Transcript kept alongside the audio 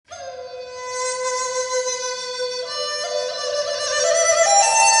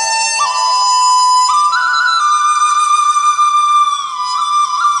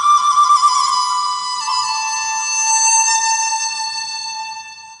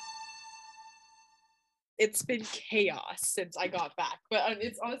it's been chaos since I got back. But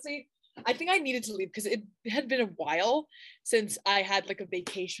it's honestly, I think I needed to leave because it had been a while since I had like a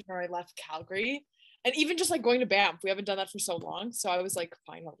vacation or I left Calgary. And even just like going to Banff, we haven't done that for so long. So I was like,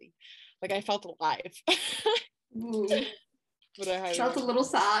 finally, like I felt alive. Ooh. But I highly Felt a little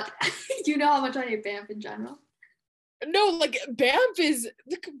sad. You know how much I hate Banff in general. No, like Banff is,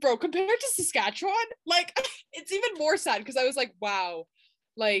 bro, compared to Saskatchewan, like it's even more sad because I was like, wow,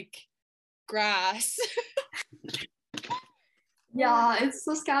 like grass. Yeah, it's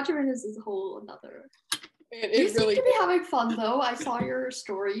Saskatchewan is a whole another. You It seem really to be having fun though. I saw your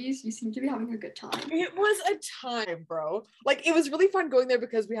stories. You seem to be having a good time. It was a time, bro. Like it was really fun going there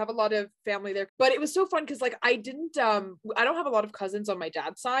because we have a lot of family there. But it was so fun because like I don't have a lot of cousins on my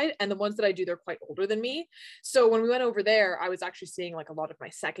dad's side, and the ones that I do, they're quite older than me. So when we went over there, I was actually seeing like a lot of my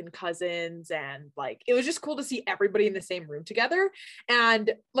second cousins, and like it was just cool to see everybody in the same room together. And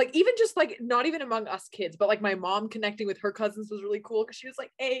like even just like not even among us kids, but like my mom connecting with her cousins was really cool because she was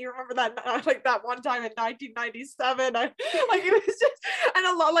like, hey, you remember that like that one time in 1997? Like it was just, and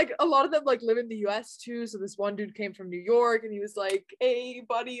a lot of them like live in the US too. So this one dude came from New York and he was like, hey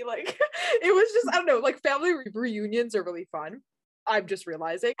buddy, like it was just, I don't know, like family reunions are really fun. I'm just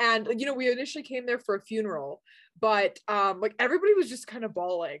realizing. And you know, we initially came there for a funeral, but like everybody was just kind of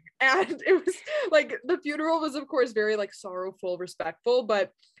bawling. And it was like the funeral was of course very like sorrowful, respectful,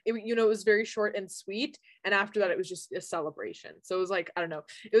 but it, you know, it was very short and sweet. And after that it was just a celebration. So it was like, I don't know,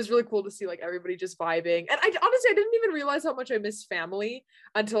 it was really cool to see like everybody just vibing. And I honestly, I didn't even realize how much I miss family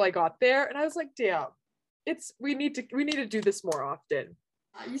until I got there. And I was like, damn, we need to do this more often.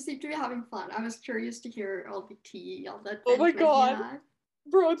 You seem to be having fun. I was curious to hear all the tea, all that. Oh my god,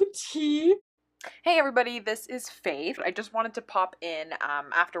 bro, the tea. Hey everybody, this is Faith. I just wanted to pop in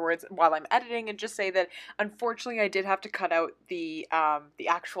afterwards while I'm editing and just say that unfortunately I did have to cut out the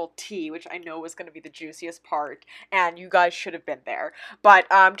actual tea, which I know was going to be the juiciest part, and you guys should have been there. But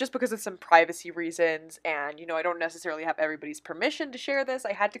just because of some privacy reasons, and you know I don't necessarily have everybody's permission to share this,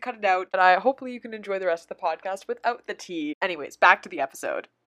 I had to cut it out. But hopefully you can enjoy the rest of the podcast without the tea. Anyways, back to the episode.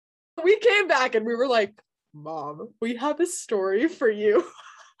 We came back and we were like, Mom, we have a story for you.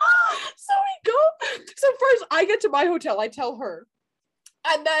 So we go. So first I get to my hotel, I tell her.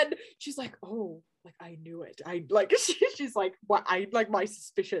 And then she's like, oh, like I knew it. I like she's like, what, I like my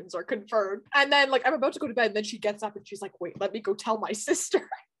suspicions are confirmed. And then like I'm about to go to bed, and then she gets up and she's like, wait, let me go tell my sister. And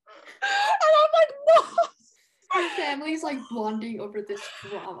I'm like, no. Our family's like bonding over this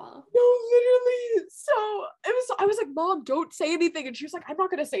drama. No, literally. So I was like, Mom, don't say anything. And she was like, I'm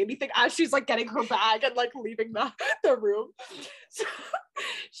not gonna say anything, as she's like getting her bag and like leaving the room. So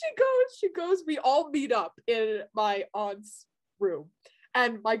she goes, we all meet up in my aunt's room.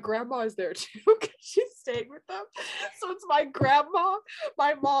 And my grandma is there too because she's staying with them. So it's my grandma,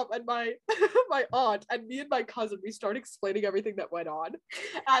 my mom, and my aunt, and me and my cousin. We start explaining everything that went on.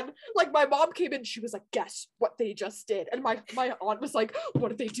 And like my mom came in, she was like, guess what they just did. And my aunt was like, what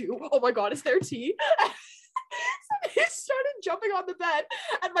did they do? Oh my god, is there tea? So they started jumping on the bed,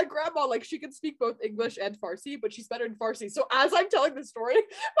 and my grandma, like, she can speak both English and Farsi, but she's better in Farsi. So as I'm telling the story,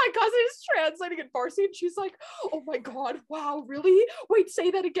 my cousin is translating in Farsi, and she's like, oh my god, wow, really? Wait,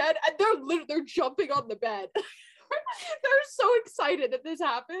 say that again. And they're jumping on the bed. They're so excited that this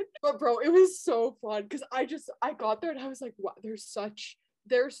happened. But bro, it was so fun because I got there and I was like, wow, they're such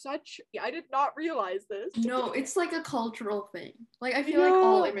I did not realize this. No, it's like a cultural thing. Like I feel like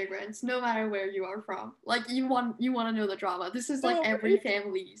all immigrants, no matter where you are from, like you want to know the drama. This is like every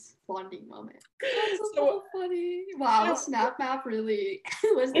family's bonding moment. That's so funny. Wow, Snap Map really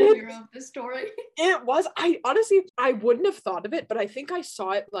was the hero of this story. It was. I honestly, I wouldn't have thought of it, but I think I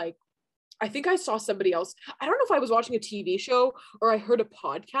saw it like, I think I saw somebody else. I don't know if I was watching a TV show or I heard a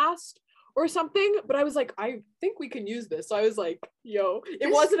podcast or something, but I was like, I think we can use this. So I was like, yo,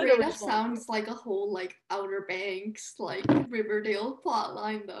 it wasn't an original. Sounds like a whole like Outer Banks, like Riverdale plot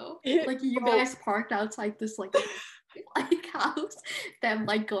line though. Like you guys parked outside this like house, them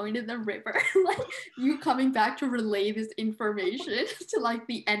like going to the river, like you coming back to relay this information to like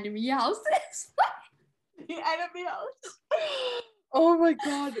the enemy houses. The enemy house. Oh my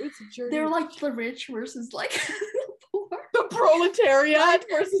god, it's a journey. They're like the rich versus like the proletariat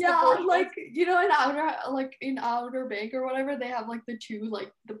versus the like you know in outer bank or whatever, they have like the two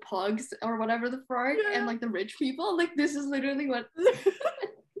like the pugs or whatever the front and like the rich people. Like this is literally what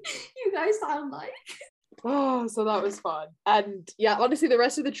you guys sound like. Oh, so that was fun. And yeah, honestly the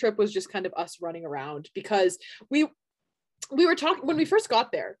rest of the trip was just kind of us running around because we were talking when we first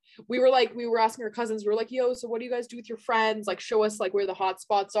got there. We were asking our cousins, we were like, yo, so what do you guys do with your friends? Like show us like where the hot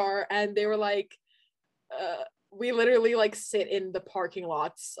spots are. And they were like, we literally like sit in the parking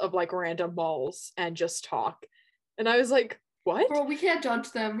lots of like random malls and just talk. And I was like, what? Bro, we can't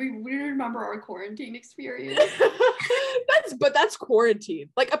judge them. We remember our quarantine experience. That's quarantine.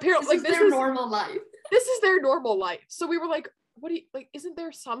 Like apparently This is their normal life. This is their normal life. So we were like, what do you like, isn't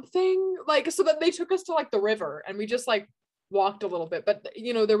there something? Like, so then they took us to like the river and we just like walked a little bit, but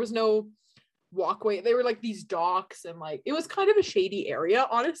you know, there was no walkway. They were like these docks and like it was kind of a shady area,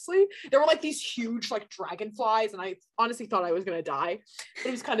 honestly. There were like these huge like dragonflies and I honestly thought I was gonna die, but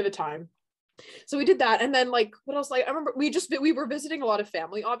it was kind of a time. So we did that. And then like what else, like I remember we were visiting a lot of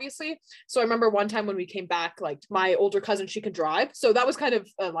family, obviously. So I remember one time when we came back, like my older cousin, she could drive, so that was kind of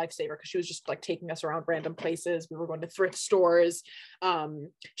a lifesaver because she was just like taking us around random places. We were going to thrift stores,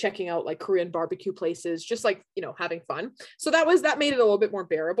 checking out like Korean barbecue places, just like, you know, having fun. So that made it a little bit more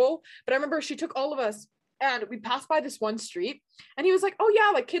bearable. But I remember she took all of us and we passed by this one street and he was like, oh yeah,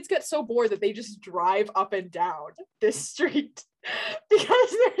 like kids get so bored that they just drive up and down this street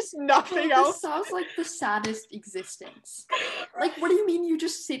because there's nothing else. This sounds like the saddest existence. Like, what do you mean you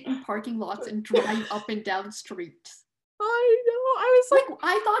just sit in parking lots and drive up and down streets? I know. I was like,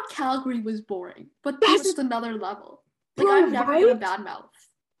 I thought Calgary was boring, but this is another level. Like, bro, I'm never gonna badmouth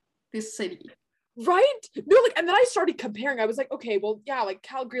this city. Right? No, like, and then I started comparing. I was like, okay, well, yeah, like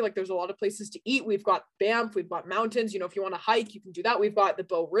Calgary, like there's a lot of places to eat. We've got Banff, we've got mountains. You know, if you want to hike, you can do that. We've got the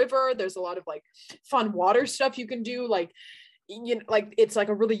Bow River. There's a lot of like fun water stuff you can do. Like, you know, like it's like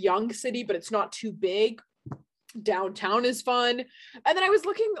a really young city, but it's not too big. Downtown is fun. And then I was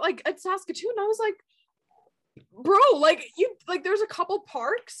looking like at Saskatoon, I was like, bro, like you, like there's a couple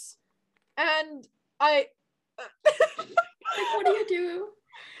parks, and I. Like, what do you do?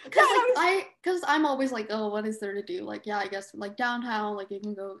 Because I'm always like, oh, what is there to do? Like, yeah, I guess like downtown, like you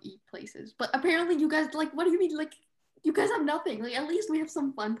can go eat places. But apparently you guys, like, what do you mean? Like, you guys have nothing. Like, at least we have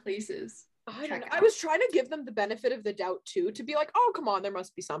some fun places. I don't know. I was trying to give them the benefit of the doubt too, to be like, oh, come on, there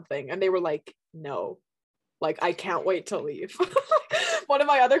must be something. And they were like, no, like, I can't wait to leave. One of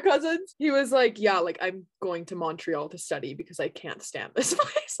my other cousins, he was like, yeah, like I'm going to Montreal to study because I can't stand this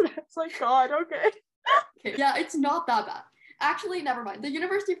place. And I was like, God, okay. Yeah, it's not that bad. Actually, never mind. The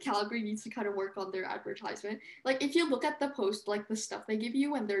University of Calgary needs to kind of work on their advertisement. Like, if you look at the post, like the stuff they give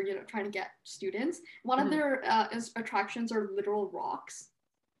you when they're, you know, trying to get students, one of their attractions are literal rocks.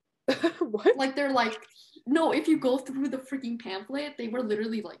 What? Like, they're like, no, if you go through the freaking pamphlet, they were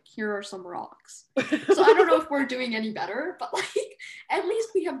literally like, here are some rocks. So I don't know if we're doing any better, but like, at least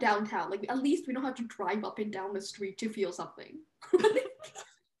we have downtown. Like, at least we don't have to drive up and down the street to feel something.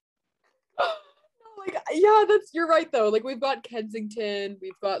 Like, yeah, you're right though. Like, we've got Kensington,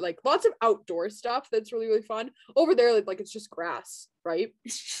 we've got like lots of outdoor stuff that's really, really fun. Over there, like it's just grass, right?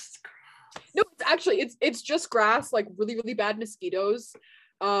 It's just grass. No, it's actually it's just grass, like really, really bad mosquitoes.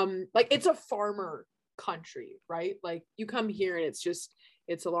 Like it's a farmer country, right? Like you come here and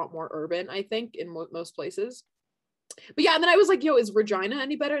it's a lot more urban, I think, in most places. But yeah, and then I was like, yo, is Regina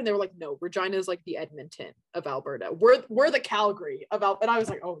any better? And they were like, no, Regina is like the Edmonton of Alberta. We're the Calgary of Alberta. And I was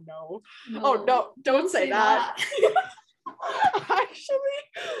like, oh no. Oh no, don't say that. Actually.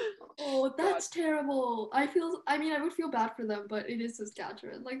 Oh, that's terrible. I would feel bad for them, but it is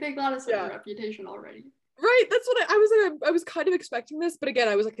Saskatchewan. Like, they got us a reputation already. Right, that's what I was like. I was kind of expecting this, but again,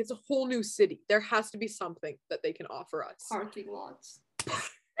 I was like, it's a whole new city. There has to be something that they can offer us. Parking lots. Parking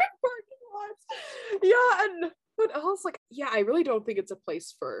lots. Yeah, and what else? Like, yeah, I really don't think it's a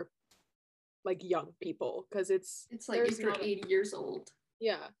place for like young people because it's like if you're 80 years old.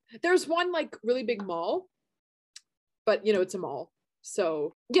 Yeah, there's one like really big mall, but you know it's a mall,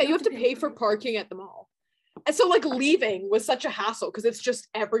 so yeah, you have to pay for parking at the mall. And so like leaving was such a hassle because it's just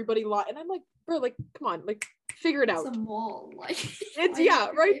everybody and I'm like, bro, like come on, like figure it out. It's a mall, like it's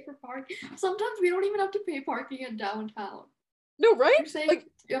right. For parking. Sometimes we don't even have to pay parking at downtown. No, right? You're saying like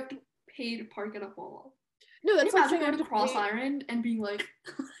you have to pay to park at a mall. No, that's like going to Cross Iron and being like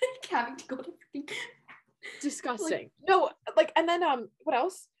having to go to freaking disgusting. Like, no, like, and then what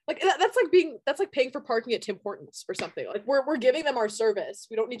else? Like that's like paying for parking at Tim Hortons or something. Like we're giving them our service.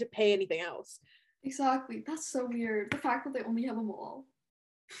 We don't need to pay anything else. Exactly. That's so weird. The fact that they only have a mall.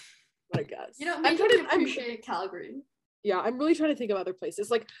 I guess. You know, maybe I appreciate Calgary. Yeah, I'm really trying to think of other places.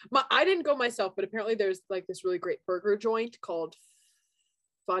 Like I didn't go myself, but apparently there's like this really great burger joint called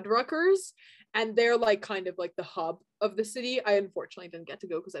Fuddruckers, and they're like kind of like the hub of the city. I unfortunately didn't get to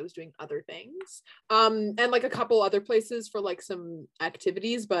go because I was doing other things. And like a couple other places for like some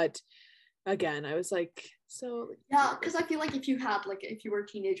activities, but again, I was like, so yeah, because I feel like if you were a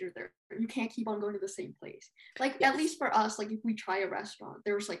teenager there, you can't keep on going to the same place. Like at least for us, like if we try a restaurant,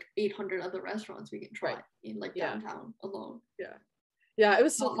 there's like 800 other restaurants we can try in like downtown alone. Yeah. Yeah, it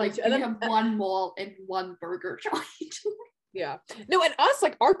was so Not funny like too. we And then have one mall and one burger joint. yeah. No, and us,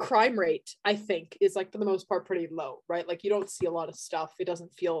 like our crime rate, I think, is like for the most part pretty low, right? Like you don't see a lot of stuff. It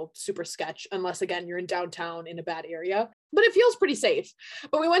doesn't feel super sketch unless again you're in downtown in a bad area. But it feels pretty safe.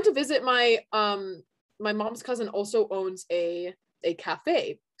 But we went to visit my mom's cousin also owns a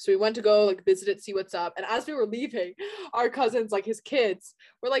cafe. So we went to go like visit it, see what's up. And as we were leaving, our cousins, like his kids,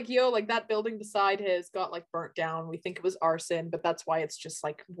 were like, yo, like that building beside his got like burnt down. We think it was arson, but that's why it's just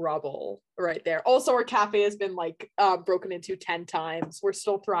like rubble right there. Also, our cafe has been like broken into 10 times. We're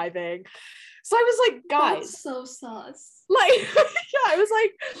still thriving. So I was like, guys, That's so sus. like, yeah, I was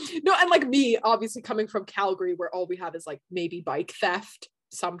like, no, and like me, obviously coming from Calgary, where all we have is like maybe bike theft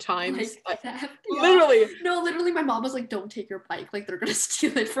sometimes. Like that. Yeah. Literally. No, literally, my mom was like, "Don't take your bike. Like they're gonna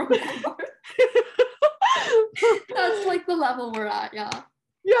steal it from Walmart." That's like the level we're at. Yeah.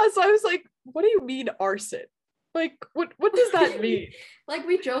 Yeah, so I was like, what do you mean arson? Like, what does that mean? Like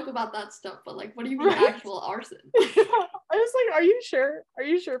we joke about that stuff, but like, what do you mean Right. actual arson? Yeah. I was like, are you sure? Are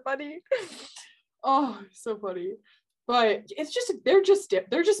you sure, buddy? Oh, so funny. But it's just they're just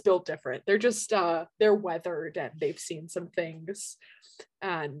built different. They're just they're weathered and they've seen some things.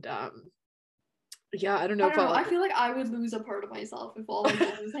 And yeah, I don't know I if don't know. I'll I feel like I would lose a part of myself if all I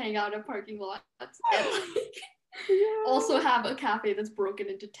did was hang out in parking lots and like yeah. also have a cafe that's broken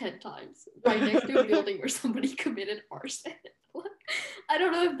into 10 times right next to a building where somebody committed arson. I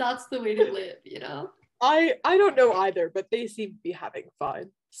don't know if that's the way to live, you know? I don't know either, but they seem to be having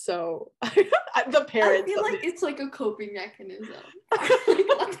fun. So the parents. I feel like it's like a coping mechanism. Like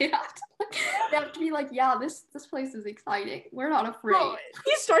what they have to be like, yeah, this place is exciting. We're not afraid. Bro,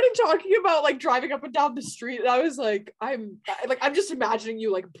 he started talking about like driving up and down the street, and I was like, I'm just imagining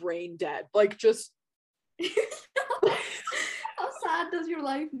you like brain dead, like just. How sad does your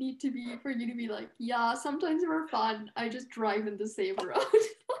life need to be for you to be like, yeah, sometimes we're fun. I just drive in the same road.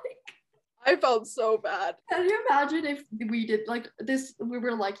 Like, I felt so bad. can you imagine if we did like this? We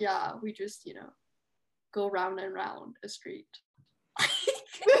were like, yeah, we just, go round and round a street.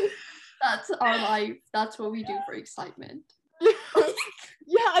 That's our life. That's what we do for excitement.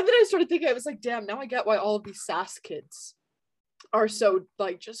 Yeah, and then I started thinking, I was like, damn, now I get why all of these SAS kids are so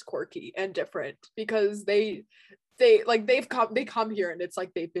like just quirky and different, because they come here and it's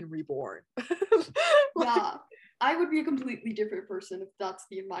like they've been reborn. Yeah, I would be a completely different person if that's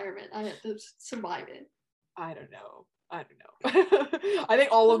the environment I had to survive in. I don't know. I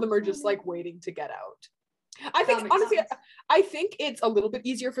think all of them are just like waiting to get out. I think honestly, I think it's a little bit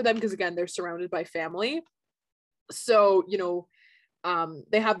easier for them because again, they're surrounded by family. So,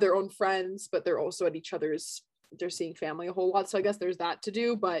 they have their own friends, but they're also at each other's, they're seeing family a whole lot. So I guess there's that to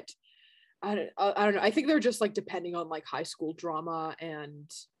do, but I don't know. I think they're just like depending on like high school drama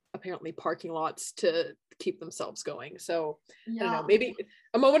and apparently parking lots to keep themselves going. So yeah. I don't know, maybe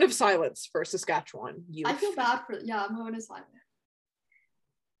a moment of silence for Saskatchewan youth. I feel bad for, a moment of silence.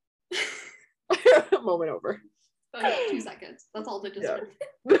 Moment over. 2 seconds. That's all they deserve.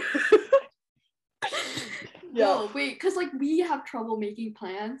 Yeah. No, wait, because like we have trouble making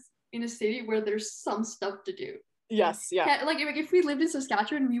plans in a city where there's some stuff to do. Yes, yeah. Like if we lived in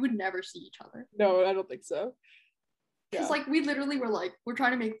Saskatchewan, we would never see each other. No, I don't think so. Because like we literally were like, we're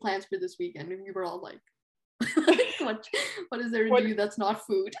trying to make plans for this weekend, and we were all like, what is there to do that's not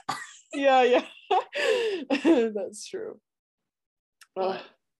food? Yeah. That's true.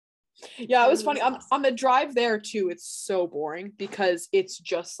 Yeah, it was funny. On the drive there too, it's so boring because it's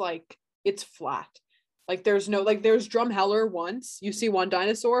just like, it's flat. Like there's Drumheller once, you see one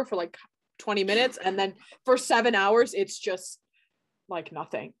dinosaur for like 20 minutes, and then for 7 hours, it's just like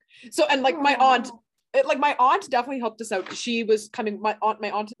nothing. So, and like my aunt definitely helped us out. She was coming, my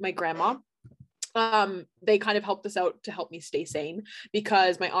aunt, my grandma, they kind of helped us out to help me stay sane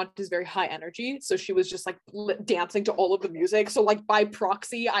because my aunt is very high energy. So she was just like dancing to all of the music. So like by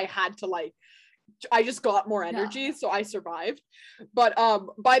proxy, I just got more energy. So I survived. But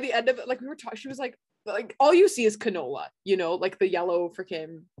by the end of it, like we were talking, she was like all you see is canola, like the yellow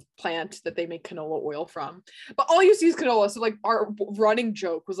freaking plant that they make canola oil from, but all you see is canola. So like our running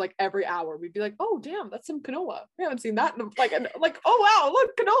joke was like every hour we'd be like, oh damn, that's some canola, we haven't seen that in like oh wow,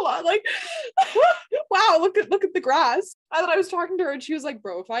 look, canola, like wow, look at the grass. And then I was talking to her and she was like,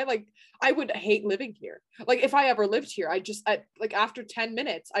 bro, if I would hate living here. Like if I ever lived here, like after 10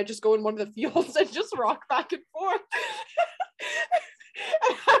 minutes I just go in one of the fields and just rock back and forth.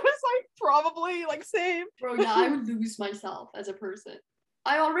 And I was like, probably like same. Bro, yeah, I would lose myself as a person.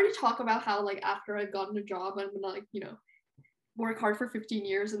 I already talk about how like after I've gotten a job, I'm gonna like, work hard for 15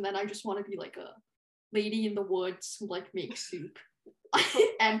 years and then I just want to be like a lady in the woods who like makes soup.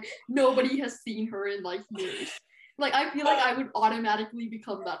 And nobody has seen her in like years. Like, I feel like I would automatically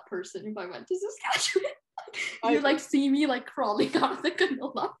become that person if I went to Saskatchewan. You like see me like crawling out of the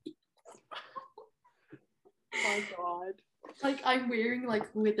canola field. Oh my god. Like, I'm wearing like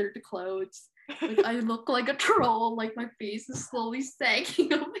withered clothes. Like, I look like a troll. Like, my face is slowly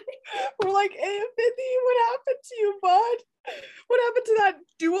sagging away. We're like, hey, Mindy, what happened to you, bud? What happened to that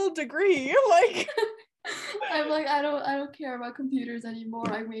dual degree? Like, I'm like, I don't care about computers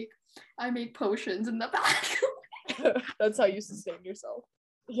anymore. I make potions in the back. that's how you sustain yourself.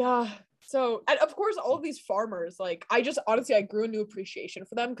 Yeah. So, and of course, all of these farmers, like, I just honestly, I grew a new appreciation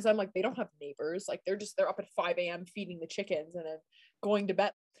for them because I'm like, they don't have neighbors. Like, they're up at 5 a.m. feeding the chickens and then going to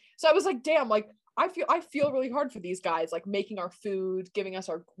bed. So I was like, damn, like, I feel really hard for these guys, like making our food, giving us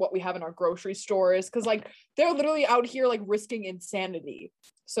what we have in our grocery stores, because like they're literally out here like risking insanity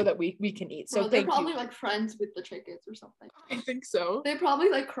so that we can eat. So they're probably like friends with the chickens or something. I think so. They probably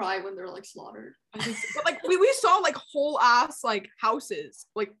like cry when they're like slaughtered. I think so. But like we saw like whole ass like houses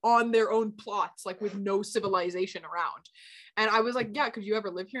like on their own plots, like with no civilization around. And I was like, yeah, could you ever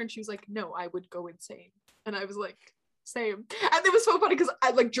live here? And she was like, no, I would go insane. And I was like, same. And it was so funny because I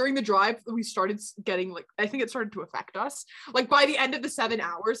like during the drive we started getting like, I think it started to affect us like by the end of the 7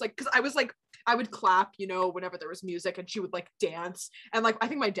 hours, like because I was like, I would clap, you know, whenever there was music, and she would like dance, and like I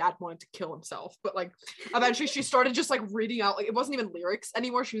think my dad wanted to kill himself, but like eventually she started just like reading out, like it wasn't even lyrics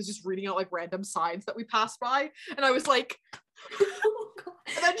anymore, she was just reading out like random signs that we passed by, and I was like oh god.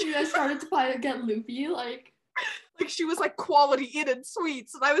 And then you guys started to get loopy, like she was like quality inn and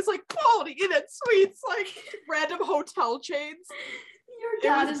suites, and I was like quality inn and suites, like random hotel chains. Your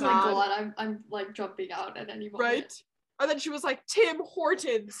dad is like, God, I'm like jumping out at any moment. Right. And then she was like, Tim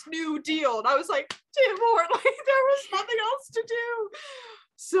Hortons New Deal, and I was like, Tim Hortons, like there was nothing else to do.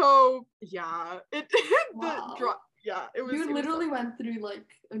 So yeah, wow. It was. You literally went through like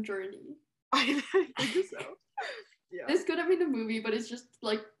a journey. I think so. Yeah. This could have been a movie, but it's just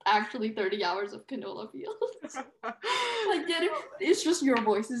like actually 30 hours of canola fields. Like, get it? It's just your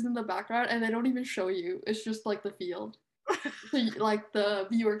voices in the background, and they don't even show you. It's just like the field. So like the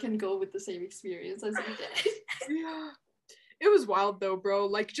viewer can go with the same experience as you did. Yeah. It was wild though, bro.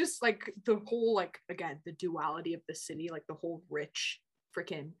 Like just like the whole like again the duality of the city, like the whole rich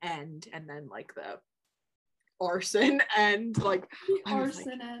freaking end, and then like the arson end, like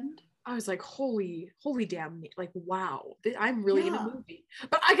arson end. I was like, holy damn, like, wow, I'm really in a movie.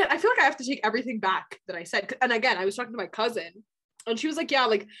 But I feel like I have to take everything back that I said. And again, I was talking to my cousin, and she was like, yeah,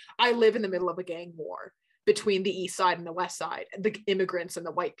 like, I live in the middle of a gang war between the east side and the west side, the immigrants and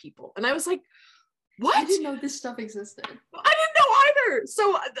the white people. And I was like, what? I didn't know this stuff existed. I didn't know either.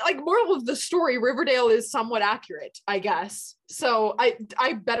 So, like, moral of the story, Riverdale is somewhat accurate, I guess. So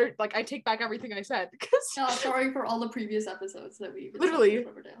I better, like, I take back everything I said. No, sorry for all the previous episodes that we've literally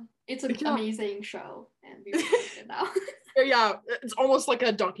Riverdale. It's an amazing show, and we watch it now. Yeah, it's almost like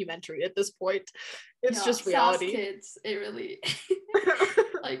a documentary at this point. It's just reality. Sass kids, it really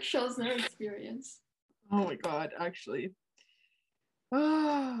like shows their experience. Oh my god, actually.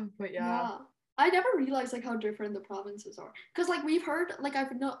 But yeah. I never realized like how different the provinces are, because like we've heard, like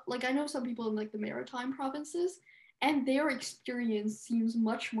I know some people in like the maritime provinces, and their experience seems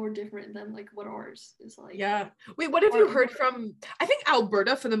much more different than like what ours is like. Yeah. Wait, what have you heard from? I think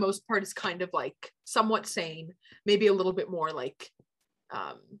Alberta for the most part is kind of like somewhat sane, maybe a little bit more like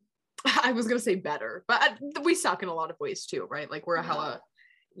I was gonna say better, but we suck in a lot of ways too, right? Like we're a hella,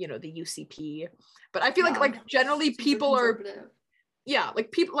 you know, the UCP, but I feel like generally people are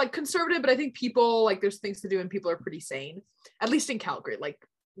like people like conservative, but I think people like there's things to do and people are pretty sane, at least in Calgary. Like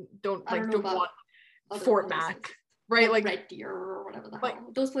don't want Fort Mac, right? Like Red Deer or whatever the hell.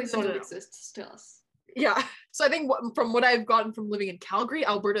 Those places don't exist to us. Yeah, so I think from what I've gotten from living in Calgary,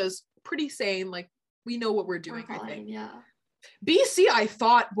 Alberta is pretty sane. Like we know what we're doing. I think. Yeah. BC I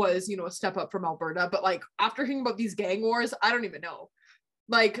thought was, you know, a step up from Alberta, but like after hearing about these gang wars, I don't even know.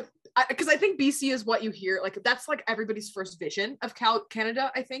 Like, because I think BC is what you hear, like that's like everybody's first vision of Canada,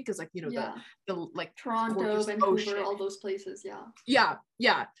 I think, is like, you know, the like Toronto, Vancouver, ocean. All those places, yeah.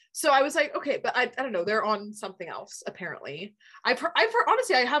 So I was like, okay, but I don't know, they're on something else apparently. I've heard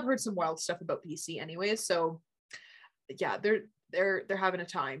honestly, I have heard some wild stuff about BC anyways, so yeah, they're having a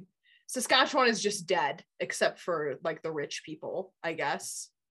time. Saskatchewan is just dead, except for like the rich people, I guess.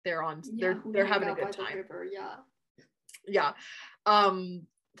 They're having a good time. River, yeah.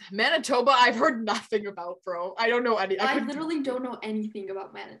 Manitoba, I've heard nothing about, bro. I don't know any. I literally don't know anything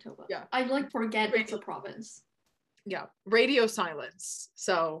about Manitoba. Yeah, I like forget it's a province. Yeah, radio silence.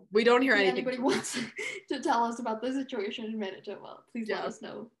 So we don't hear anything. Anybody wants to tell us about the situation in Manitoba, please let us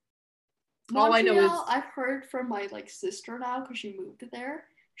know. All I know is I've heard from my like sister now because she moved there.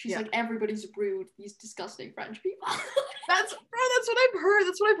 She's like, everybody's rude, these disgusting French people. That's what I've heard.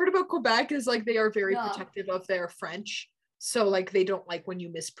 That's what I've heard about Quebec, is like they are very protective of their French. So like they don't like when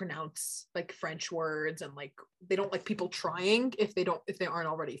you mispronounce like French words, and like they don't like people trying if they aren't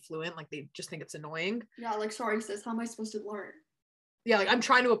already fluent. Like they just think it's annoying. Yeah, like, sorry sis, how am I supposed to learn? Yeah, like I'm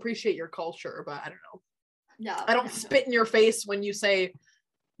trying to appreciate your culture, but I don't know. Yeah. I don't spit in your face when you say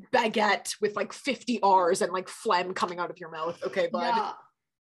baguette with like 50 R's and like phlegm coming out of your mouth. Okay, bud. Yeah.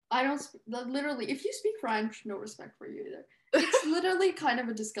 I don't literally, if you speak French, no respect for you either. It's literally kind of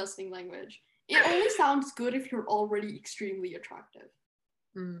a disgusting language. It only sounds good if you're already extremely attractive.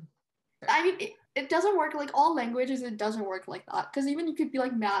 I mean, it doesn't work like all languages. It doesn't work like that, because even you could be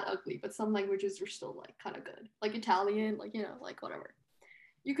like mad ugly, but some languages are still like kind of good, like Italian, like, you know, like whatever.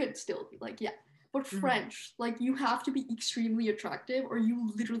 You could still be like, yeah. But French, like, you have to be extremely attractive, or you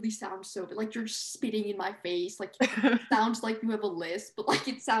literally sound so bad. Like, you're spitting in my face. Like, it sounds like you have a lisp, but like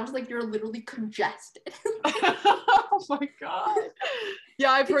it sounds like you're literally congested. Oh my god.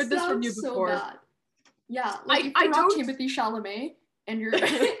 Yeah, I've heard this from you before. So bad. Yeah, like if you're not Timothée Chalamet and you're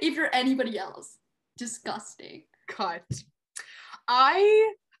if you're anybody else, disgusting. Cut.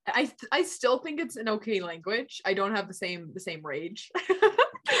 I still think it's an okay language. I don't have the same rage.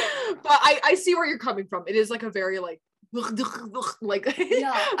 But I see where you're coming from. It is like a very like yeah,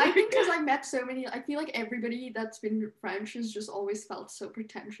 I think because I met so many, I feel like everybody that's been French has just always felt so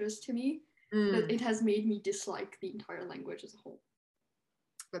pretentious to me that it has made me dislike the entire language as a whole.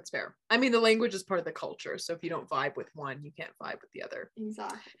 That's fair. I mean, the language is part of the culture, so if you don't vibe with one, you can't vibe with the other.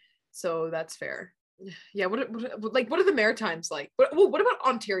 Exactly. So that's fair. Yeah, what are the Maritimes like? What about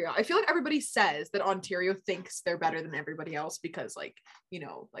Ontario? I feel like everybody says that Ontario thinks they're better than everybody else because, like, you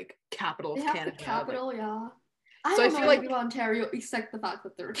know, like capital of Canada. The capital, like, yeah. I feel like Ontario, except the fact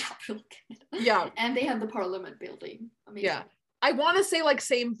that they're a capital of Canada. Yeah. And they have the Parliament building. Amazing. Yeah. I want to say like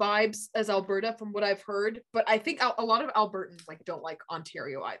same vibes as Alberta from what I've heard, but I think a lot of Albertans like don't like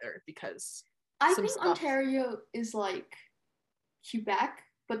Ontario either, because I think Ontario is like Quebec,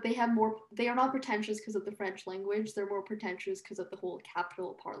 but they are not pretentious because of the French language. They're more pretentious because of the whole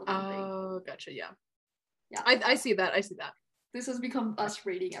capital Parliament thing. Oh, gotcha. Yeah. Yeah. I see that. This has become us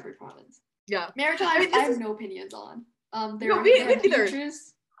rating every province. Yeah. Maritimes, I have no opinions on. There are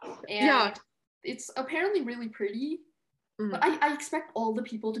beaches, and it's apparently really pretty. But I expect all the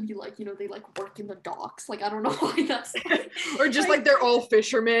people to be like, you know, they like work in the docks. Like, I don't know why that's or just like they're all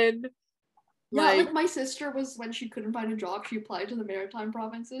fishermen. Yeah, like my sister was, when she couldn't find a job, she applied to the Maritime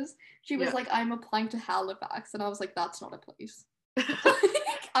provinces. She was like, I'm applying to Halifax. And I was like, that's not a place.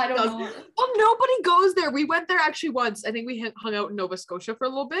 I don't know. Well, nobody goes there. We went there actually once. I think we hung out in Nova Scotia for a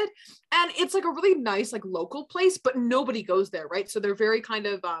little bit. And it's like a really nice, like local place, but nobody goes there, right? So they're very kind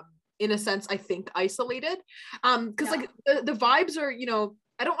of, in a sense, I think, isolated. Because like the vibes are, you know,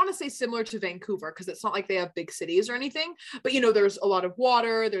 I don't want to say similar to Vancouver, because it's not like they have big cities or anything, but you know, there's a lot of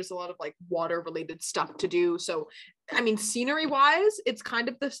water, there's a lot of like water related stuff to do. So I mean, scenery wise, it's kind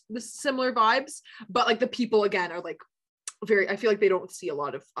of the similar vibes, but like the people again are like I feel like they don't see a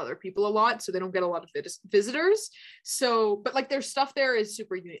lot of other people a lot, so they don't get a lot of visitors. So, but like their stuff there is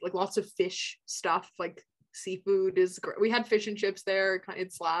super unique, like lots of fish stuff, like seafood is great. We had fish and chips there,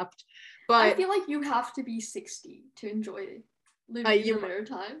 it slapped. But I feel like you have to be 60 to enjoy living in the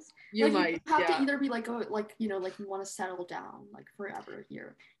Maritimes. You have to either be like, oh, like, you know, like you want to settle down like forever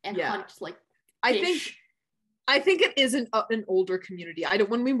here and hunt like fish. I think it is an older community.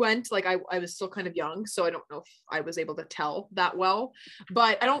 When we went, like I was still kind of young, so I don't know if I was able to tell that well,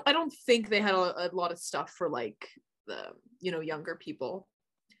 but I don't think they had a lot of stuff for like the, you know, younger people.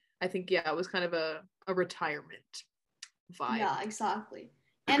 I think, it was kind of a retirement vibe. Yeah, exactly.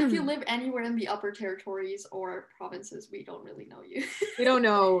 And if you live anywhere in the upper territories or provinces, we don't really know you. We don't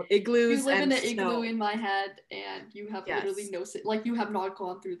know. Igloos. You live in an igloo in my head, and you have literally no, like you have not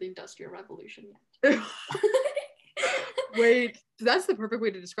gone through the Industrial Revolution yet. Wait, that's the perfect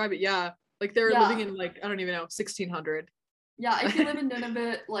way to describe it. Yeah, like they're living in like, I don't even know, 1600. Yeah, if you live in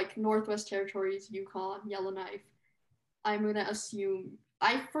Nunavut, like Northwest Territories, Yukon, Yellowknife, I'm gonna assume,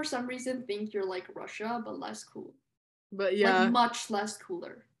 I for some reason think you're like Russia, but less cool. But like much less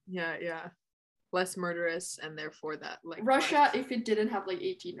cooler. Yeah. Less murderous, and therefore that like Russia if it didn't have like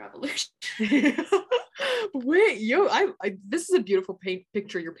 18 revolutions. Wait, I this is a beautiful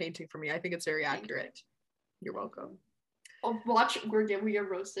picture you're painting for me. I think it's very accurate. You're welcome. I'll watch where we are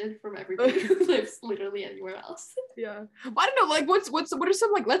roasted from everybody who lives literally anywhere else. Yeah. Well, I don't know, like what are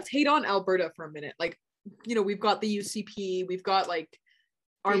some, like, let's hate on Alberta for a minute. Like, you know, we've got the UCP, we've got like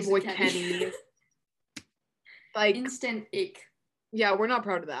our Jason boy Kenny. Like instant ick. Yeah, we're not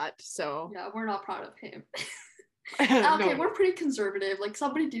proud of that. So yeah, we're not proud of him. Okay, No, we're pretty conservative. Like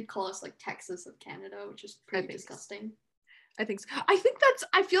somebody did call us like Texas of Canada, which is I pretty think disgusting. I think so.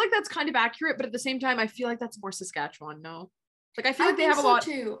 I feel like that's kind of accurate, but at the same time, I feel like that's more Saskatchewan. No, like I feel I like think so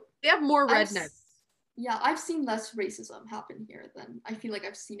too. they have more I've rednecks. yeah, I've seen less racism happen here than I feel like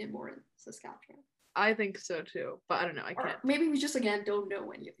I've seen it more in Saskatchewan. I think so too, but I don't know. I Or can't. maybe we just again don't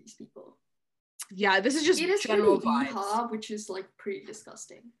know any of these people. Yeah, this is just It is general pretty vibes. yeehaw, which is like pretty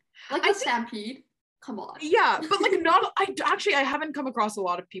disgusting. Like I the think, stampede. Come on. yeah, but like not. I haven't come across a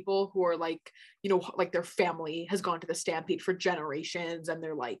lot of people who are like, like their family has gone to the Stampede for generations, and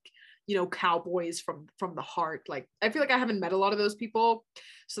they're like, cowboys from the heart. Like I feel like I haven't met a lot of those people,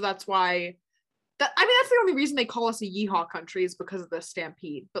 so that's why. That's the only reason they call us a yeehaw country is because of the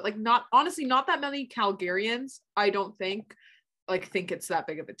Stampede. But like, not honestly, not that many Calgarians, I don't think, think it's that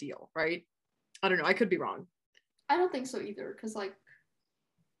big of a deal, right? I don't know. I could be wrong. I don't think so either, because like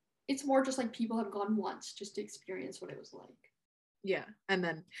it's more just like people have gone once just to experience what it was like. Yeah, and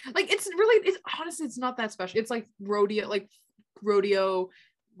then like it's honestly it's not that special. It's like rodeo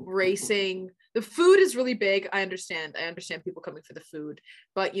racing. The food is really big. I understand people coming for the food,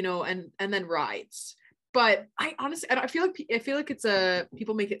 but and then rides. But I honestly I feel like it's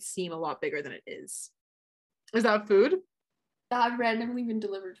people make it seem a lot bigger than it is. Is that food? I've randomly been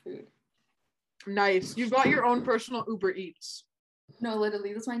delivered food. Nice. You've got your own personal Uber Eats. No,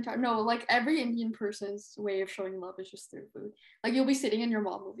 literally, that's my entire like every Indian person's way of showing love is just through food. Like you'll be sitting and your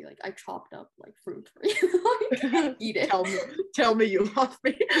mom will be like, I chopped up like fruit for you. Like, eat it. Tell me you love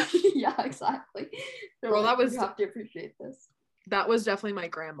me. Yeah, exactly. Well, like, you have to appreciate this. That was definitely my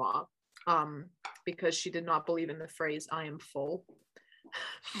grandma. Because she did not believe in the phrase I am full.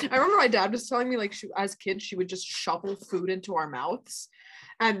 I remember my dad was telling me like as kids she would just shovel food into our mouths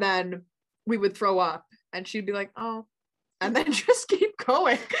and then we would throw up and she'd be like, oh, and then just keep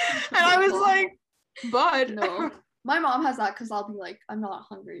going. And I was like, bud. No. My mom has that because I'll be like, I'm not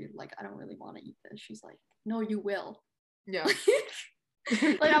hungry. Like, I don't really want to eat this. She's like, no, you will. Yeah.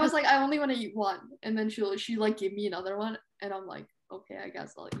 Like, I was like, I only want to eat one. And then she like give me another one. And I'm like, okay, I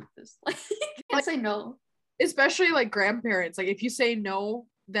guess I'll eat this. Like, can't say no. Especially like grandparents. Like, if you say no,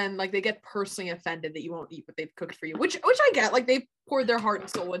 then like they get personally offended that you won't eat what they've cooked for you, which I get. Like they poured their heart and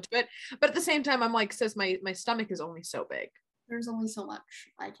soul into it, but at the same time I'm like, sis, my stomach is only so big. There's only so much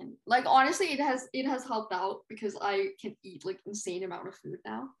I can like. Honestly, it has helped out because I can eat like insane amount of food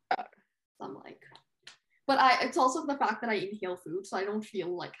now. So I'm like, but it's also the fact that I inhale food, so I don't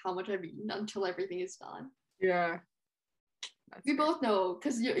feel like how much I've eaten until everything is done. Yeah. We both know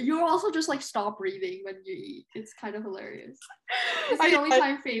because you're also just like stop breathing when you eat. It's kind of hilarious. It's the only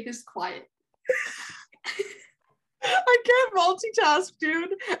time Faith is quiet. I can't multitask,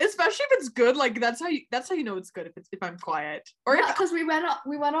 dude. Especially if it's good. Like that's how you know it's good if I'm quiet. Or because we went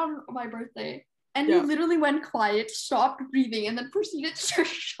on my birthday and you literally went quiet, stopped breathing, and then proceeded to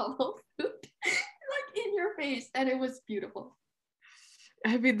just shovel food like in your face, and it was beautiful.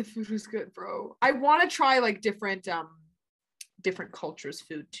 I mean, the food was good, bro. I want to try like different cultures'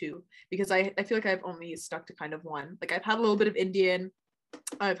 food too, because I feel like I've only stuck to kind of one. Like I've had a little bit of Indian,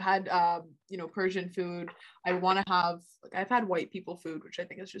 I've had Persian food. I want to have I've had white people food, which I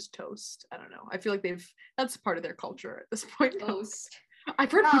think is just toast. I don't know. I feel like that's part of their culture at this point. Toast.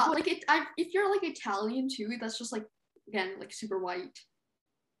 I've heard people like it. If you're like Italian too, that's just like again like super white.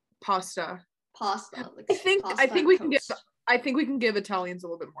 Pasta. Like I think we can give Italians a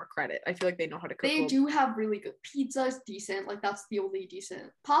little bit more credit. I feel like they know how to cook. They do have really good pizza is decent. Like that's the only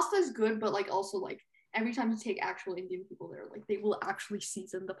decent. Pasta is good, but like also like every time you take actual Indian people there, like they will actually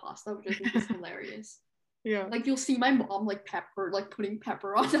season the pasta, which I think is hilarious. Yeah. Like you'll see my mom like putting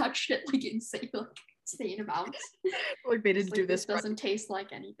pepper on that shit like insane amounts. Like they didn't do this. Doesn't taste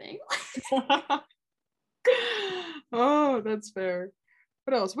like anything. Oh, that's fair.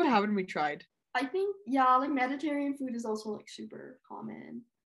 What else? What haven't we tried? I think like Mediterranean food is also like super common.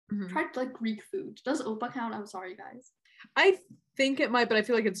 Mm-hmm. Tried like Greek food. Does Opa count? I'm sorry, guys. I think it might, but I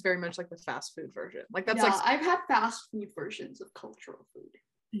feel like it's very much like the fast food version. Like that's like I've had fast food versions of cultural food.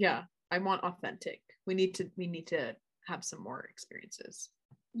 Yeah, I want authentic. We need to have some more experiences.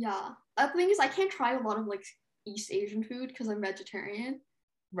 Yeah, the thing is, I can't try a lot of like East Asian food because I'm vegetarian.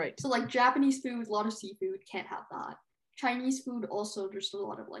 Right. So like Japanese food, a lot of seafood, can't have that. Chinese food also, there's a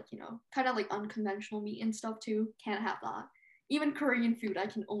lot of like kind of like unconventional meat and stuff too. Can't have that. Even Korean food, I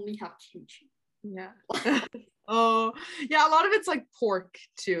can only have kimchi. Yeah. Oh, yeah. A lot of it's like pork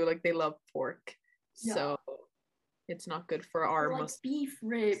too. Like they love pork, so it's not good for our like beef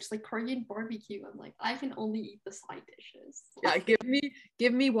ribs, like Korean barbecue. I'm like, I can only eat the side dishes. Yeah,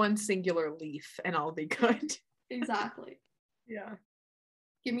 give me one singular leaf and I'll be good. Exactly. Yeah.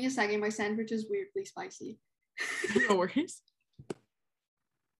 Give me a second. My sandwich is weirdly spicy. No worries.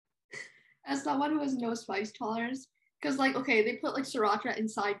 As someone who has no spice tolerance, because like, okay, they put like sriracha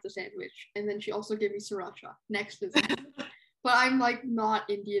inside the sandwich, and then she also gave me sriracha next to the sandwich. But I'm like not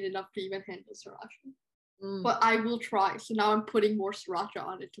Indian enough to even handle sriracha. But I will try. So now I'm putting more sriracha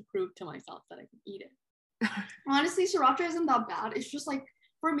on it to prove to myself that I can eat it. Honestly, sriracha isn't that bad. It's just like,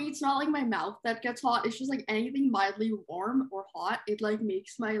 for me, it's not like my mouth that gets hot. It's just like anything mildly warm or hot, it like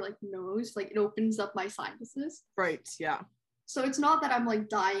makes my like nose, like it opens up my sinuses. Right, yeah. So it's not that I'm like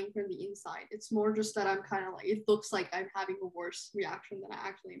dying from the inside. It's more just that I'm kind of like, it looks like I'm having a worse reaction than I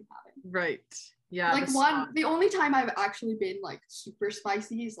actually am having. Right. Yeah. Like the only time I've actually been like super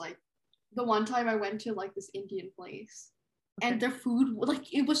spicy is like the one time I went to like this Indian place. Okay. And their food,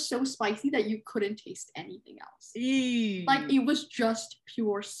 like it was so spicy that you couldn't taste anything else. Eee. Like it was just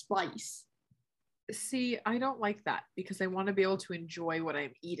pure spice. See, I don't like that because I want to be able to enjoy what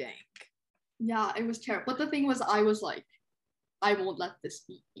I'm eating. Yeah, it was terrible. But the thing was, I was like, I won't let this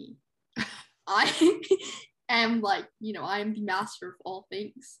beat me. I am like, you know, I am the master of all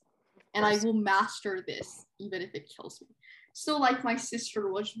things. And I will master this even if it kills me. So like my sister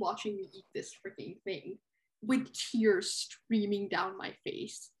was watching me eat this freaking thing with tears streaming down my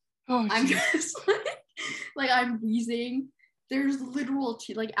face. Oh, I'm just like I'm wheezing. There's literal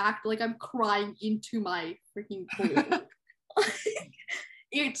like act like I'm crying into my freaking bowl.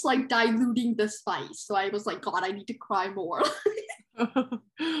 It's like diluting the spice. So I was like, God, I need to cry more.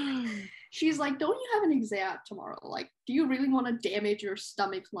 She's like, don't you have an exam tomorrow? Like, do you really want to damage your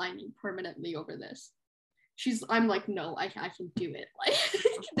stomach lining permanently over this? I'm like, no, I can do it. Like,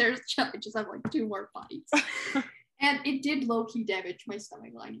 I just have like 2 more bites. And it did low-key damage my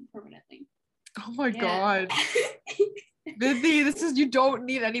stomach lining permanently. Oh my God. Vivi, you don't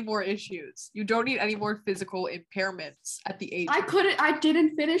need any more issues. You don't need any more physical impairments at the age. I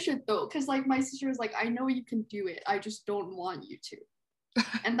didn't finish it though, because like my sister was like, I know you can do it. I just don't want you to.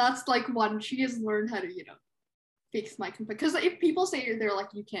 And that's like she has learned how to, you know, fix my complaint. Because if people say they're like,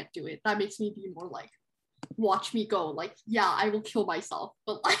 you can't do it, that makes me be more like, watch me go. Like, yeah, I will kill myself.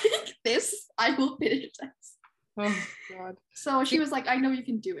 But like this, I will finish this. Oh God. So she was like, I know you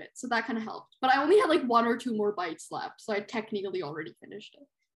can do it. So that kind of helped. But I only had like 1 or 2 more bites left. So I technically already finished it.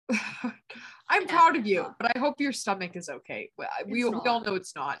 I'm proud of you, but I hope your stomach is okay. We all know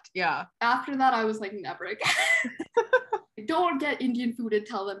it's not. Yeah. After that, I was like, never again. Don't get Indian food and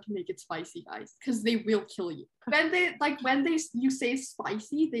tell them to make it spicy, guys, because they will kill you. When you say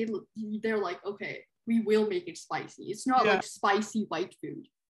spicy, they're like, okay, we will make it spicy. It's not like spicy white food.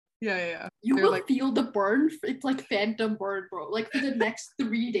 Yeah. You will feel the burn. It's like phantom burn, bro. Like for the next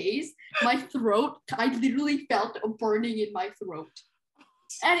 3 days, my throat, I literally felt a burning in my throat.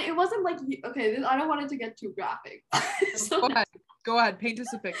 And it wasn't like, okay, I don't want it to get too graphic. So, go ahead, paint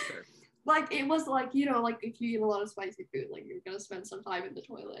us a picture. Like it was like, you know, like if you eat a lot of spicy food, like you're gonna spend some time in the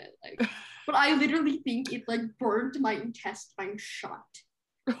toilet. Like, but I literally think it like burned my intestine shut.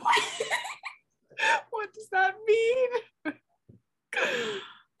 What does that mean?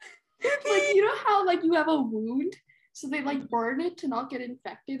 Like, you know how like you have a wound, so they like burn it to not get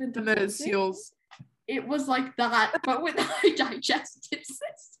infected and then it seals. It was like that, but with my digestive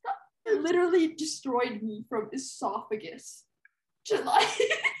system. It literally destroyed me from esophagus to like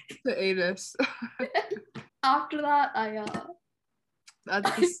the anus. After that, I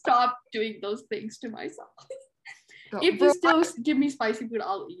stopped doing those things to myself. If you still give me spicy food,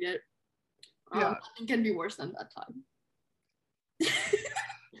 I'll eat it. Nothing can be worse than that time.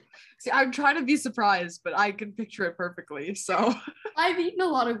 See, I'm trying to be surprised, but I can picture it perfectly. So I've eaten a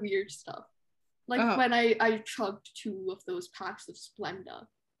lot of weird stuff. Like when I chugged 2 of those packs of Splenda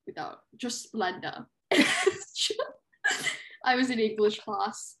without just Splenda. I was in English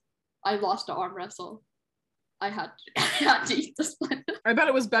class. I lost an arm wrestle. I had to eat the Splenda. I bet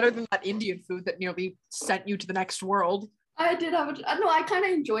it was better than that Indian food that nearly sent you to the next world. I did have I kind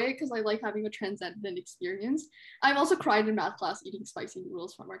of enjoy it because I like having a transcendent experience. I've also cried in math class eating spicy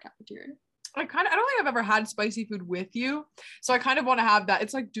noodles from our cafeteria. I don't think I've ever had spicy food with you. So I kind of want to have that.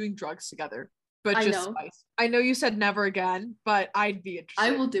 It's like doing drugs together, but just spice. I know you said never again, but I'd be interested.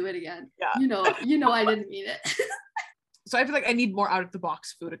 I will do it again. Yeah. You know I didn't mean it. So I feel like I need more out of the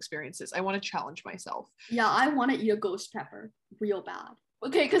box food experiences. I want to challenge myself. Yeah, I want to eat a ghost pepper real bad.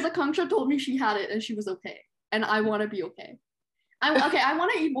 Okay, because Akanksha told me she had it and she was okay. And I want to be okay. I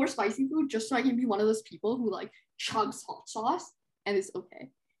want to eat more spicy food just so I can be one of those people who like chugs hot sauce and is okay.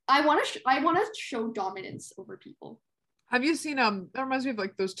 I want to show dominance over people. Have you seen that reminds me of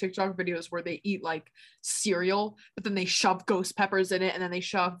like those TikTok videos where they eat like cereal, but then they shove ghost peppers in it, and then they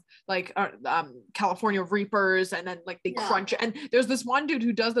shove like California Reapers, and then like they crunch it. And there's this one dude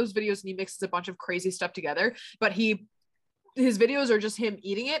who does those videos and he mixes a bunch of crazy stuff together, but his videos are just him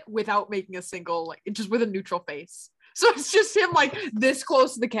eating it without making a single, like just with a neutral face. So it's just him like this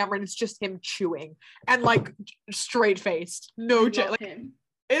close to the camera, and it's just him chewing and like straight faced, no like him.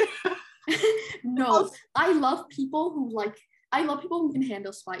 No, I love people who can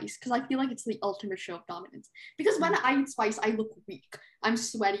handle spice, because I feel like it's the ultimate show of dominance. Because when I eat spice, I look weak. I'm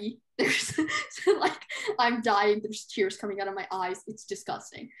sweaty. There's like I'm dying. There's tears coming out of my eyes. It's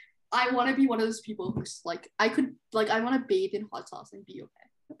disgusting. I want to be one of those people who's like I want to bathe in hot sauce and be okay.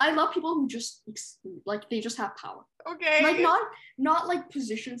 I love people who just like they just have power. Okay. Like not like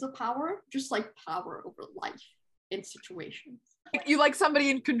positions of power, just like power over life in situations. You like somebody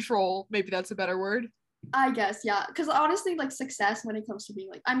in control, maybe that's a better word. I guess, yeah. Because honestly, like success when it comes to being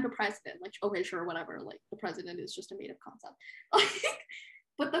like, I'm the president, like, okay, sure, whatever. Like the president is just a made up concept.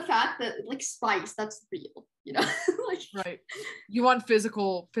 But the fact that like spice, that's real, you know? Like, right. You want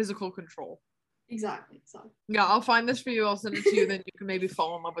physical control. Exactly. So yeah, I'll find this for you. I'll send it to you. Then you can maybe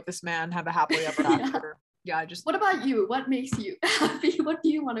fall in love with this man, have a happily ever after. Yeah, just. What about you? What makes you happy? What do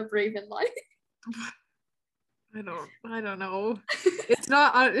you want to brave in life? I don't know. It's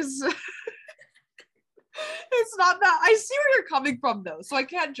not. It's not that. I see where you're coming from though, so I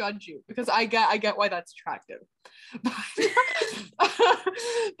can't judge you because I get why that's attractive,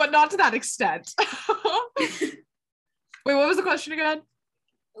 but not to that extent. Wait, what was the question again?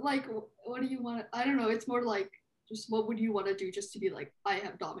 Like, what do you want? I don't know. It's more like just what would you want to do just to be like, I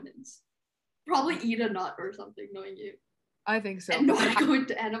have dominance? Probably eat a nut or something, knowing you. I think so. And not go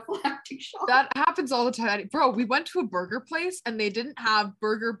into anaphylactic shock. That happens all the time. Bro, we went to a burger place and they didn't have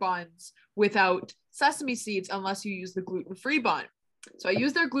burger buns without sesame seeds unless you use the gluten-free bun. So I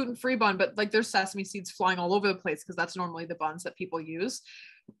used their gluten-free bun, but like there's sesame seeds flying all over the place because that's normally the buns that people use.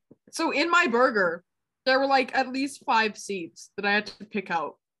 So in my burger, there were like at least 5 seeds that I had to pick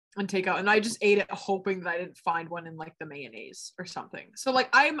out and take out. And I just ate it hoping that I didn't find one in like the mayonnaise or something. So like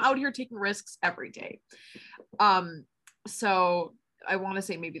I'm out here taking risks every day. So I want to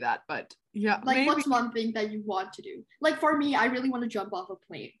say maybe that, but yeah. Like maybe. What's one thing that you want to do? Like for me, I really want to jump off a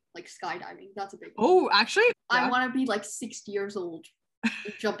plane, like skydiving. That's a big one. Oh, actually? I want to be like 60 years old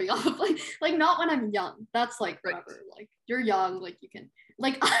jumping off a plane. Like not when I'm young. That's like forever. Right. Like you're young, like you can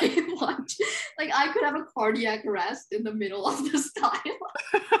like I want like I could have a cardiac arrest in the middle of the sky.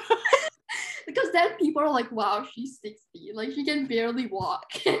 Because then people are like, wow, she's 60. Like she can barely walk.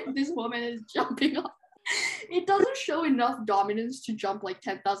 This woman is jumping off. It doesn't show enough dominance to jump like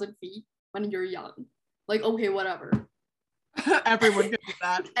 10,000 feet when you're young. Like, okay, whatever. Everyone can do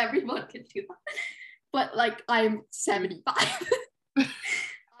that. Everyone can do that. But like, I'm 75.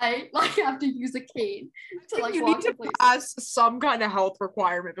 I like have to use a cane to like you walk need to pass some kind of health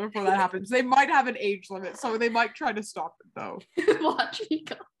requirement before that happens. They might have an age limit, so they might try to stop it though. Watch me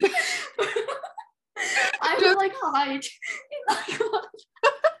go. I would like hide.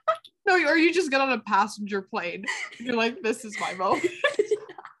 No, or you just get on a passenger plane. You're like, this is my moment.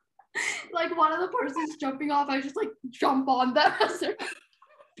 Like one of the persons jumping off, I just like jump on them.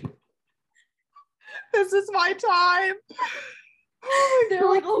 This is my time. Oh my They're God.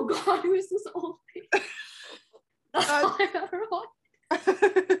 Like, oh God, who is this old lady? That's all I ever want.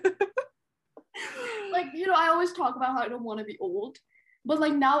 Like, you know, I always talk about how I don't want to be old. But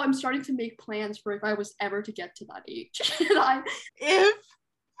like now I'm starting to make plans for if I was ever to get to that age.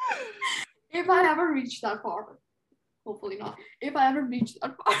 If I ever reach that far. Hopefully not. If I ever reach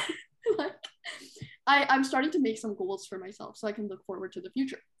that far. Like I'm starting to make some goals for myself so I can look forward to the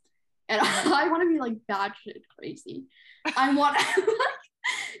future. And I want to be like batshit crazy. I want like,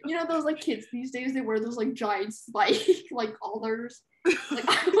 you know those like kids these days, they wear those like giant spike like collars. Like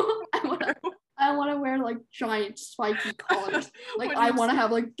I want to wear like giant spiky collars. Like I want to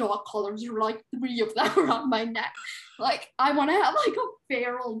have like dog collars, or like 3 of them around my neck. Like I want to have like a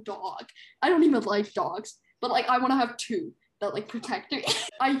feral dog. I don't even like dogs, but like I want to have 2 that like protect me.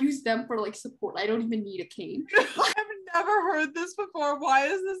 I use them for like support. I don't even need a cane. I've never heard this before. Why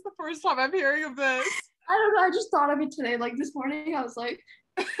is this the first time I'm hearing of this? I don't know. I just thought of it today. Like this morning, I was like,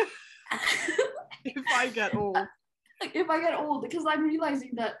 if I get old. If I get old, because I'm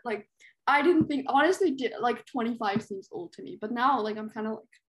realizing that like I didn't think, honestly, like 25 seems old to me, but now like I'm kind of like,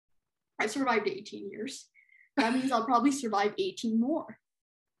 I survived 18 years. That means I'll probably survive 18 more.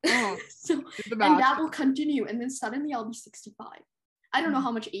 Oh, so and that will continue, and then suddenly I'll be 65. I don't know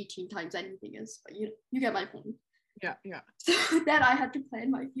how much 18 times anything is, but you get my point. Yeah. So then I had to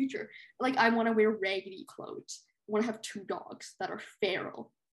plan my future. Like I want to wear raggedy clothes. want to have 2 dogs that are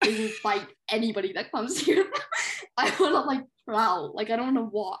feral. They will bite anybody that comes here. I want to like prowl. Like I don't know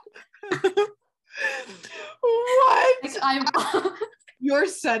what. What? Like, I'm You're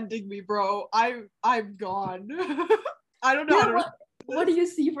sending me, bro. I'm gone. I don't know. Yeah, what do you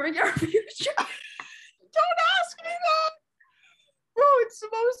see for your future? Don't ask me that, bro.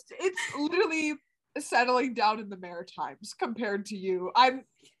 It's literally settling down in the Maritimes compared to you.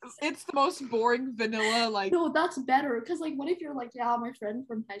 It's the most boring vanilla, like. No, that's better, because like what if you're like, yeah, my friend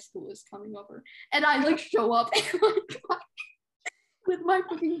from high school is coming over, and I like show up with my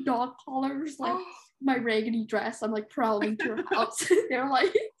freaking dog collars, like my raggedy dress, I'm like prowling to your house. They're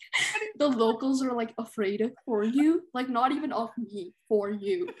like, the locals are like afraid for you, like not even of me, for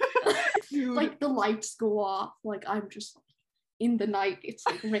you. Dude. Like the lights go off, like I'm just like, in the night it's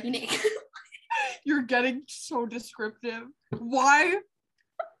like raining. You're getting so descriptive. Why?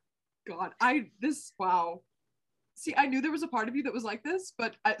 God, wow. See, I knew there was a part of you that was like this,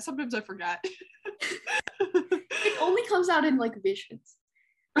 but sometimes I forget. It only comes out in like visions.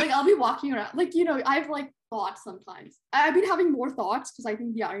 Like I'll be walking around, like, you know, I've like thoughts sometimes. I've been having more thoughts because I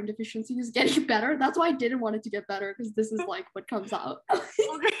think the iron deficiency is getting better. That's why I didn't want it to get better, because this is like what comes out.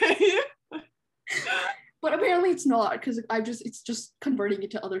 Okay. But apparently it's not, because it's just converting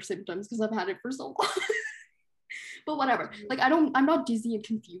into other symptoms because I've had it for so long. But whatever. Like I'm not dizzy and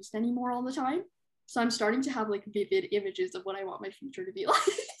confused anymore all the time. So I'm starting to have like vivid images of what I want my future to be like.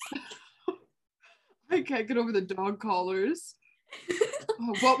 I can't get over the dog collars.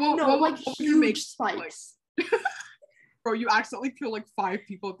 What huge spikes. Like? Bro, you accidentally kill like 5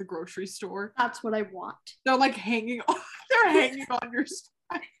 people at the grocery store. That's what I want. They're like hanging on your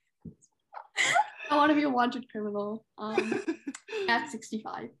spine. I want to be a wanted criminal at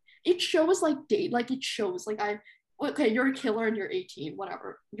 65. It shows like it shows like okay, you're a killer and you're 18,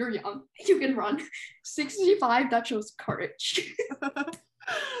 whatever. You're young. You can run. 65, that shows courage.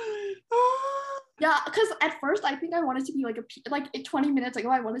 Yeah, because at first I think I wanted to be like 20 minutes ago,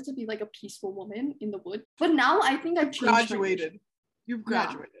 I wanted to be like a peaceful woman in the woods. But now I think I've changed. Graduated. You've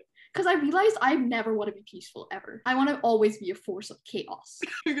graduated. Because I realized I never want to be peaceful ever. I want to always be a force of chaos.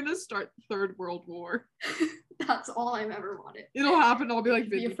 You're gonna start the Third World War. That's all I've ever wanted. It'll happen. I'll be like,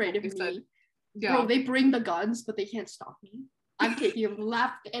 be afraid of me. Yeah. Bro, they bring the guns, but they can't stop me. I'm taking them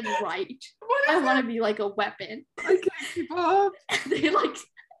left and right. I want to be like a weapon. I can't keep up.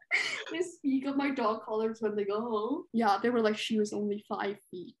 They speak of my dog collars when they go home. Yeah, they were like, she was only 5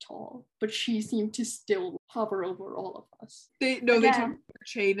 feet tall, but she seemed to still hover over all of us. They took her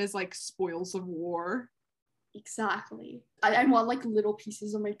chain as like spoils of war. Exactly. I want like little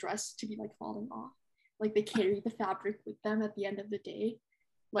pieces of my dress to be like falling off. Like they carry the fabric with them at the end of the day,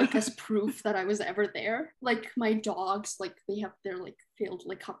 like as proof that I was ever there. Like my dogs, like they're like filled,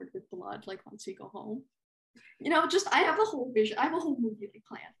 like covered with blood, like once we go home. You know, just I have a whole vision. I have a whole movie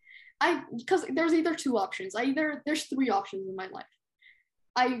plan. Because there's either 2 options. There's 3 options in my life.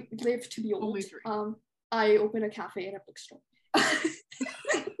 I live to be old. Only 3. I open a cafe and a bookstore.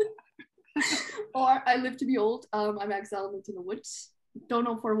 Or I live to be old. I'm exiled into the woods. Don't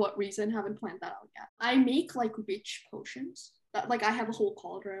know for what reason. Haven't planned that out yet. I make like witch potions. Like I have a whole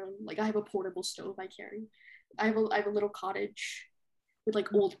cauldron. Like I have a portable stove I carry. I have a little cottage with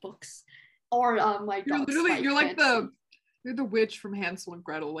like old books. Or my dog. You're the witch from Hansel and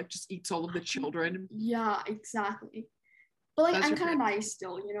Gretel, like just eats all of the children. Yeah, exactly. But like I'm kind of nice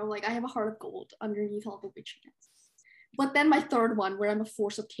still, you know, like I have a heart of gold underneath all the witchiness. But then my third one, where I'm a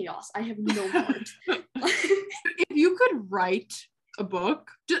force of chaos, I have no heart. If you could write a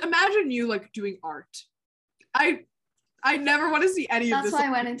book, just imagine you like doing art. I never want to see any of this. That's why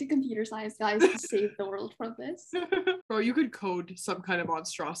I went into computer science, guys, to save the world from this. Bro, you could code some kind of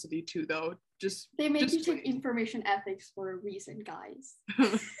monstrosity too, though. They make you take information ethics for a reason, guys.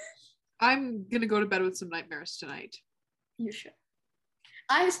 I'm gonna go to bed with some nightmares tonight. You should.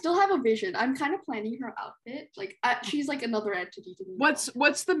 I still have a vision. I'm kind of planning her outfit. Like she's like another entity to me.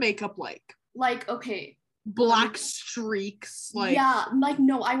 What's the makeup like? Like, okay. Black streaks, like. Yeah, like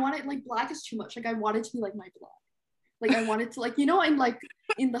no, I want it like black is too much. Like I want it to be like my blood. Like I wanted to like, you know, in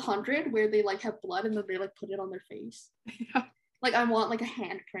the 100 where they like have blood and then they like put it on their face. Yeah. Like I want like a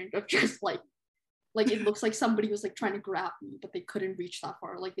handprint of just like it looks like somebody was like trying to grab me, but they couldn't reach that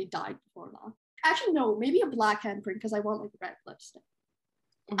far. Like they died before that. Actually, no, maybe a black handprint because I want like red lipstick.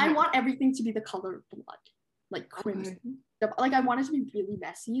 Okay. I want everything to be the color of blood, like crimson. Okay. Like I want it to be really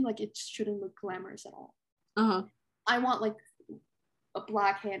messy. Like it shouldn't look glamorous at all. I want like a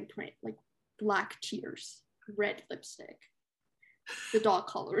black handprint, like black tears, red lipstick, the dog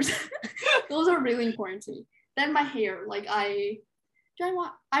colors. Those are really important to me. Then my hair, like I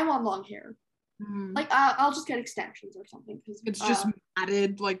want long hair. Like I'll just get extensions or something because it's just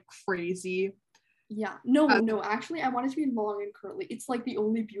matted like crazy. Yeah, no, actually I want it to be long and curly. It's like the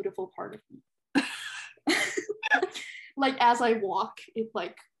only beautiful part of me. Like as I walk it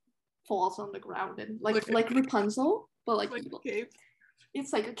like falls on the ground and like Rapunzel, but like evil.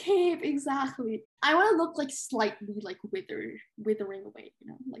 It's like a cape, exactly. I want to look like slightly like withering away, you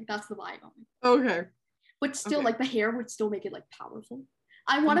know, like that's the vibe on it. Okay. But still, like the hair would still make it like powerful.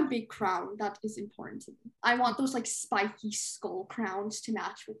 I want a big crown. That is important to me. I want those like spiky skull crowns to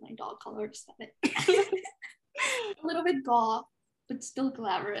match with my dog color aesthetic. A little bit goth, but still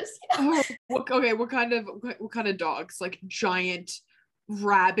glamorous. You know? Okay, what kind of dogs? Like giant,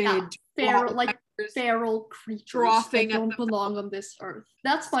 rabid, feral creatures that don't belong on this earth.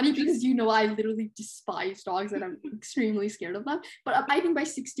 That's funny because you know I literally despise dogs and I'm extremely scared of them. But I think by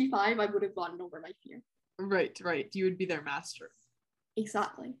 65 I would have gotten over my fear. Right. You would be their master.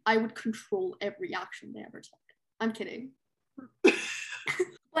 Exactly. I would control every action they ever took. I'm kidding.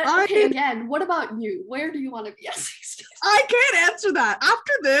 But okay, again, what about you? Where do you want to be at 60? I can't answer that.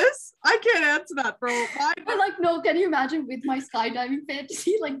 After this, I can't answer that, bro. But like, no, can you imagine with my skydiving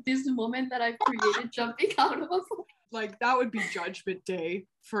fantasy, like this moment that I've created jumping out of a plane? Like, that would be Judgment Day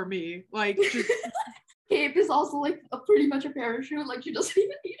for me. Like, just... Cape is also like pretty much a parachute. Like, you just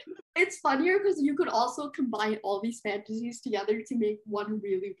even need it. It's funnier because you could also combine all these fantasies together to make one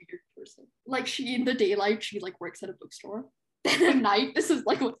really weird person. Like, she in the daylight, she like works at a bookstore. Then at night, this is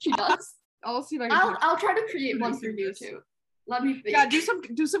like what she does. I'll see if I can. I'll try to create one for you too. Let me think. Yeah, do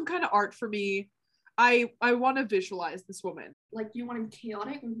some kind of art for me. I want to visualize this woman. Like, you want to be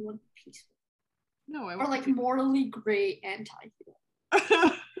chaotic or you want to be peaceful? No, I want. Or like morally gray anti-hero.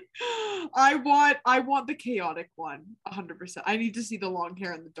 I want the chaotic one, 100%. I need to see the long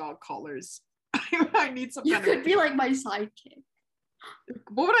hair and the dog collars. I need some. You could be like my sidekick.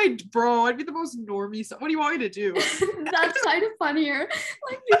 What would I, bro? I'd be the most normie. What do you want me to do? That's kind of funnier.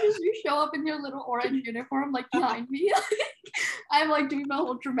 Like you show up in your little orange uniform, like behind me. I'm like doing my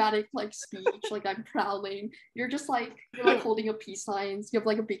whole dramatic like speech, like I'm prowling. You're like holding up peace signs. You have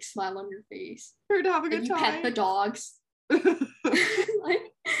like a big smile on your face. You're having a good time. You pet the dogs. like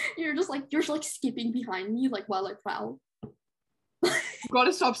you're just like skipping behind me like while I prowl. You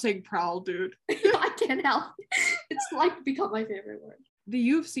gotta stop saying prowl, dude. I can't help. It's like become my favorite word. The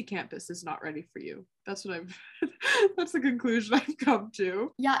U of C campus is not ready for you. That's the conclusion I've come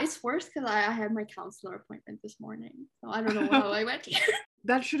to. Yeah, it's worse because I had my counselor appointment this morning. So I don't know how I went here.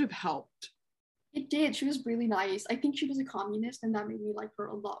 That should have helped. It did. She was really nice. I think she was a communist and that made me like her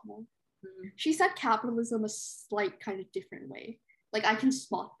a lot more. She said capitalism a slight kind of different way. Like I can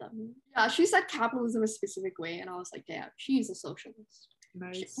spot them. Yeah, she said capitalism a specific way and I was like, damn, she's a socialist.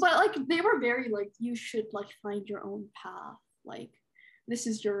 Nice. But like they were very like, you should like find your own path. Like this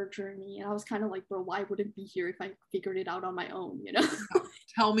is your journey. And I was kind of like, bro, why would it be here if I figured it out on my own, you know?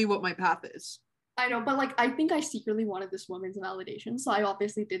 Tell me what my path is. I know, but like I think I secretly wanted this woman's validation. So I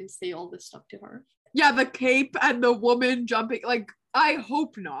obviously didn't say all this stuff to her. Yeah, the cape and the woman jumping, like, I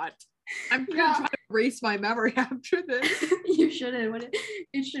hope not. I'm gonna try to erase my memory after this. You shouldn't.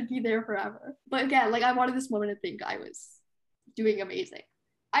 It should be there forever. But again, like I wanted this woman to think I was doing amazing.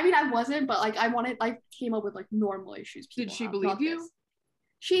 I mean, I wasn't, but like I came up with like normal issues. Did she believe you?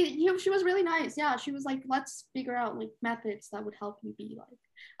 She was really nice. Yeah, she was like, let's figure out like methods that would help you be like.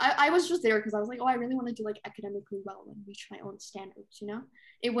 I was just there because I was like, oh, I really want to do like academically well and reach my own standards, you know?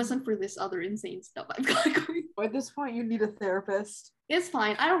 It wasn't for this other insane stuff I've got going. At this point, you need a therapist. It's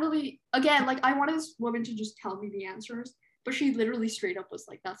fine. I don't really, again, like I wanted this woman to just tell me the answers, but she literally straight up was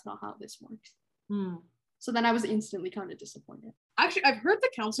like, that's not how this works. So then I was instantly kind of disappointed. Actually, I've heard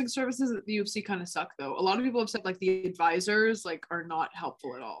the counseling services at the U of C kind of suck though. A lot of people have said like the advisors like are not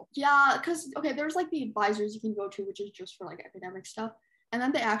helpful at all. Yeah, because okay, there's like the advisors you can go to, which is just for like academic stuff. And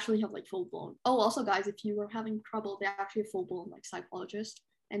then they actually have like full blown. Oh, also guys, if you are having trouble, they actually have full blown like psychologist.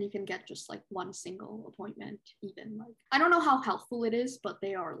 And you can get just like one single appointment even. Like I don't know how helpful it is, but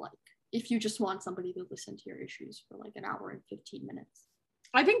they are like if you just want somebody to listen to your issues for like an hour and 15 minutes.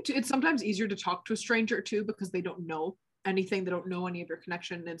 I think it's sometimes easier to talk to a stranger too because they don't know anything. They don't know any of your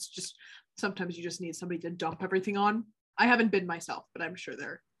connection. It's just sometimes you just need somebody to dump everything on. I haven't been myself, but I'm sure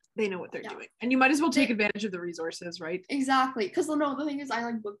they know what they're doing. And you might as well take advantage of the resources, right? Exactly. Because no, the thing is I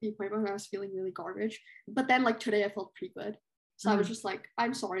like booked the appointment when I was feeling really garbage. But then like today I felt pretty good. So I was just like,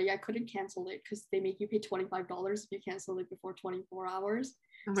 I'm sorry, I couldn't cancel it because they make you pay $25 if you cancel it before 24 hours.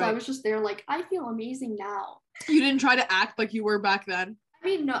 Right. So I was just there like, I feel amazing now. You didn't try to act like you were back then?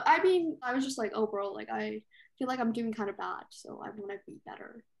 I was just like, oh, bro, like, I feel like I'm doing kind of bad. So I want to be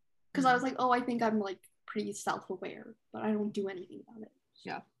better. Because I was like, oh, I think I'm like pretty self-aware, but I don't do anything about it.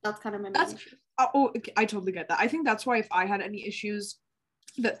 Yeah. That's kind of my main issue. Okay, I totally get that. I think that's why if I had any issues,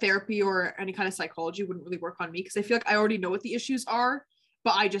 that therapy or any kind of psychology wouldn't really work on me, because I feel like I already know what the issues are,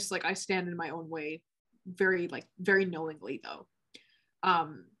 but I just like I stand in my own way very knowingly though.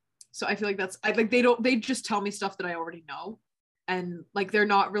 So I feel like that's they just tell me stuff that I already know, and like they're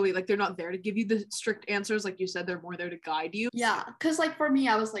not there to give you the strict answers, like you said. They're more there to guide you. Yeah, because like for me,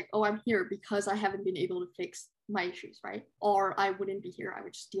 I was like, oh, I'm here because I haven't been able to fix my issues, right? Or I wouldn't be here, I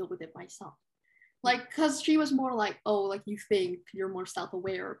would just deal with it myself. Like, because she was more like, oh, like you think you're more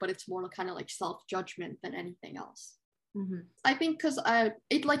self-aware, but it's more kind of like self-judgment than anything else. Mm-hmm. I think because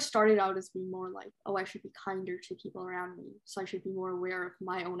it like started out as being more like, oh, I should be kinder to people around me, so I should be more aware of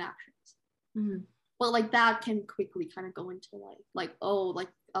my own actions. Mm-hmm. But like that can quickly kind of go into oh,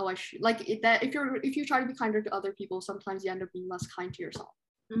 I should like it, that if you try to be kinder to other people, sometimes you end up being less kind to yourself.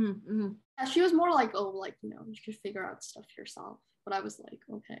 Mm-hmm. Mm-hmm. Yeah, she was more like, oh, like, you know, you should figure out stuff yourself. But I was like,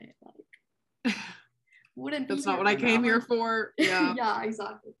 okay, like wouldn't be that's not what I came here for. Yeah. Yeah,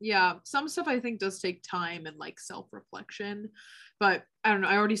 exactly. Yeah, some stuff I think does take time and like self-reflection, but I don't know,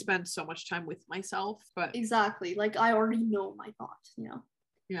 I already spent so much time with myself. But exactly, like I already know my thoughts, you know.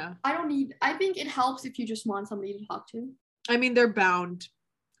 Yeah, I think it helps if you just want somebody to talk to. I mean, they're bound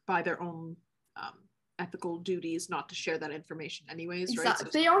by their own ethical duties not to share that information anyways, exactly.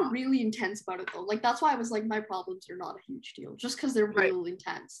 Right? So they are really intense about it though. Like that's why I was like, my problems are not a huge deal, just because they're real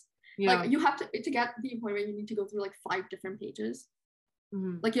intense. Yeah. Like you have to get the appointment, you need to go through like 5 different pages.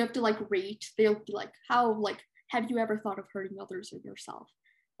 Mm-hmm. Like you have to like rate. They'll be like, how, like, have you ever thought of hurting others or yourself?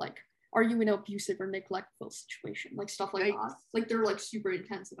 Like, are you in an abusive or neglectful situation? Like stuff like that. Like they're like super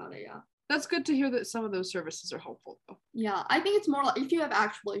intense about it. Yeah. That's good to hear that some of those services are helpful though. Yeah, I think it's more like if you have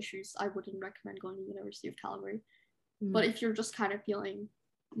actual issues, I wouldn't recommend going to University of Calgary. Mm-hmm. But if you're just kind of feeling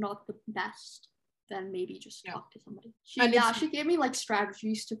not the best, then maybe just talk to somebody. She gave me like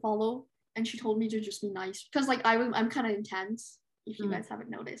strategies to follow, and she told me to just be nice because like I'm kind of intense. If you guys haven't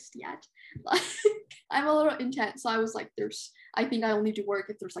noticed yet, like I'm a little intense. So I was like, I think I only do work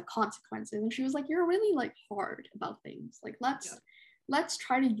if there's like consequences. And she was like, you're really like hard about things. Like let's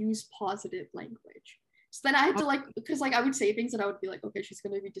try to use positive language. So then I had to like, because like I would say things and I would be like, okay, she's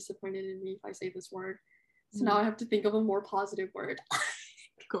gonna be disappointed in me if I say this word. So now I have to think of a more positive word.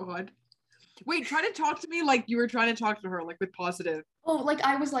 God. Wait, try to talk to me like you were trying to talk to her, like with positive. Oh, like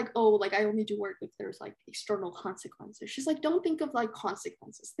I was like, oh, like I only do work if there's like external consequences. She's like, don't think of like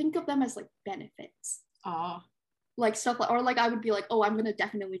consequences. Think of them as like benefits. Like stuff like, or like I would be like, oh, I'm gonna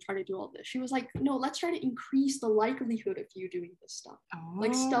definitely try to do all this. She was like, no, let's try to increase the likelihood of you doing this stuff.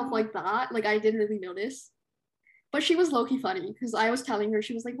 Like stuff like that. Like I didn't really notice. But she was low-key funny because I was telling her,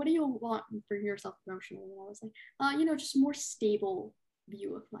 she was like, what do you want for yourself emotionally? And I was like, you know, just more stable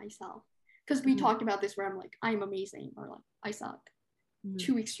view of myself. Because we talked about this where I'm like, I'm amazing or like I suck.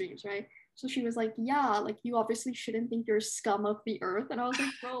 2 extremes, right? So she was like, yeah, like you obviously shouldn't think you're scum of the earth. And I was like,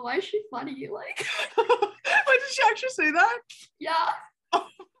 bro, why is she funny? Like why did she actually say that? Yeah.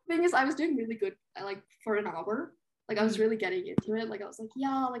 Thing is, I was doing really good like for an hour. Like I was really getting into it. Like I was like,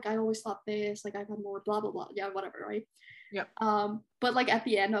 yeah, like I always thought this, like I've had more blah blah blah. Yeah, whatever, right? Yeah. But like at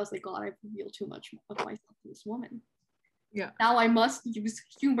the end I was like, God, I've revealed too much of myself to this woman. Yeah. Now I must use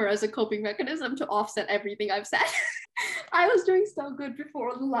humor as a coping mechanism to offset everything I've said. I was doing so good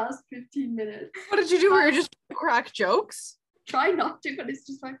before the last 15 minutes. What did you do? Were you just crack jokes? Try not to, but it's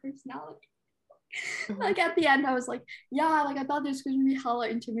just my personality. Like at the end I was like, yeah, like I thought this was gonna be hella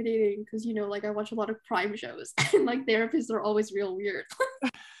intimidating because, you know, like I watch a lot of crime shows and like therapists are always real weird.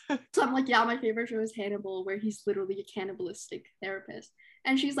 So I'm like, yeah, my favorite show is Hannibal, where he's literally a cannibalistic therapist.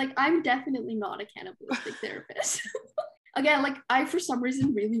 And she's like, I'm definitely not a cannibalistic therapist. Again, like I for some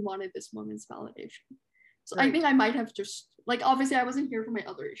reason really wanted this woman's validation. So I think I might have just like, obviously I wasn't here for my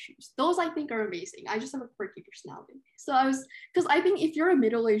other issues. Those I think are amazing. I just have a quirky personality. So I was, because I think if you're a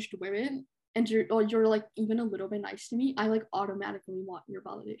middle-aged woman and you're like even a little bit nice to me, I like automatically want your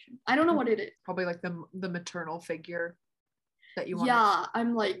validation. I don't know what it is. Probably like the maternal figure that you want. Yeah,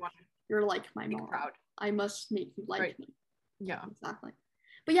 I'm like, you're like my mom. Proud. I must make you like me. Yeah, exactly.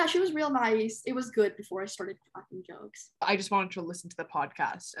 But yeah, she was real nice. It was good before I started cracking jokes. I just wanted to listen to the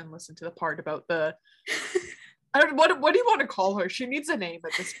podcast and listen to the part about the I don't what do you want to call her? She needs a name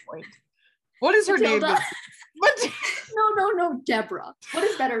at this point. What is her Matilda. name? No, Deborah. What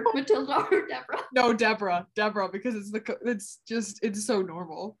is better, Matilda or Deborah? No, Deborah, because it's so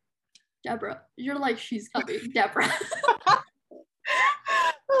normal. Deborah, you're like, she's coming, Deborah.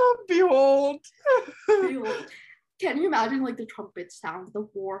 Oh, behold. Can you imagine like the trumpet sound, the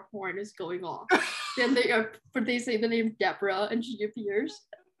war horn is going off, then they say the name Deborah and she appears.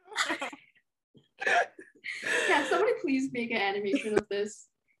 Can somebody please make an animation of this?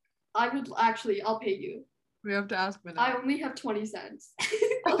 I'll pay you. We have to ask Manette. I only have 20 cents.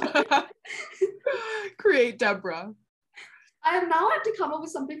 Create Deborah. I now have to come up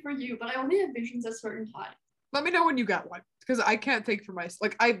with something for you, but I only have visions at certain times. Let me know when you get one, because I can't think for myself.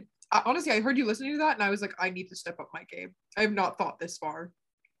 Like I honestly, I heard you listening to that, and I was like, I need to step up my game. I have not thought this far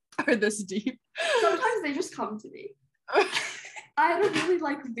or this deep. Sometimes they just come to me. I had a really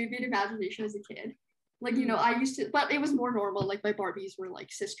like vivid imagination as a kid. Like, you know, I used to, but it was more normal. Like my Barbies were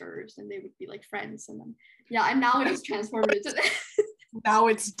like sisters and they would be like friends. And then, yeah, and now it is transformed into Now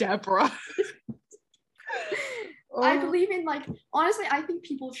it's Deborah. I believe in like, honestly, I think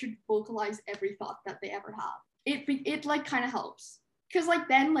people should vocalize every thought that they ever have. It like kind of helps. Because like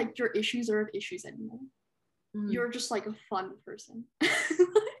then like your issues aren't issues anymore. You're just like a fun person.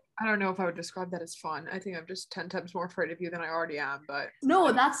 I don't know if I would describe that as fun. I think I'm just 10 times more afraid of you than I already am, but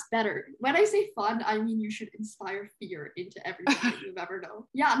no, that's better. When I say fun, I mean you should inspire fear into everybody you've ever known.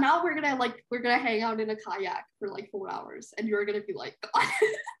 Yeah, now we're gonna hang out in a kayak for like 4 hours and you're gonna be like, God.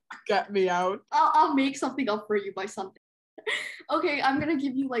 Get me out. I'll make something up for you by something. Okay, I'm gonna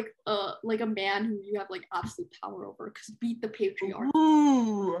give you like a man who you have like absolute power over, because beat the patriarchy.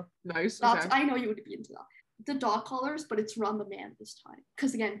 Ooh, nice. That's, okay. I know you would be into that. The dog collars, but it's around the man this time.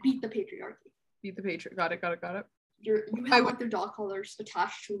 Because again, beat the patriarchy. Beat the patriarchy. Got it. You have like the dog collars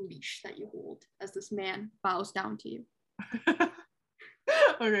attached to a leash that you hold as this man bows down to you.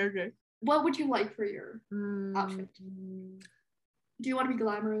 Okay. What would you like for your outfit? Do you want to be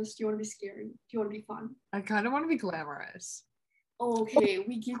glamorous? Do you want to be scary? Do you want to be fun? I kind of want to be glamorous. Okay,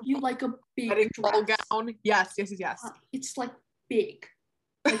 we give you like a big ball gown. Yes. It's like big.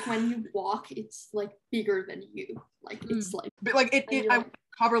 Like when you walk, it's like bigger than you. Like it's like, but like I would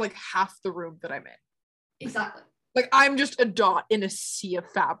cover like half the room that I'm in. Exactly. Like I'm just a dot in a sea of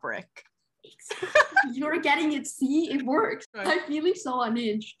fabric. Exactly. You're getting it. See, it works. Right. I'm feeling so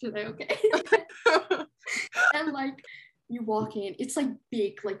unhinged today. Okay. And like you walk in, it's like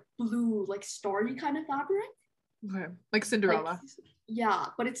big, like blue, like starry kind of fabric. Okay. Like Cinderella. Like, yeah,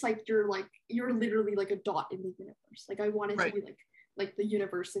 but it's like you're literally like a dot in the universe. Like I want it to be like the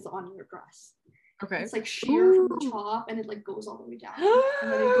universe is on your dress. Okay. It's like sheer from the top and it like goes all the way down.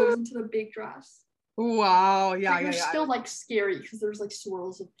 And then it goes into the big dress. Wow. Yeah. But you're still like scary because there's like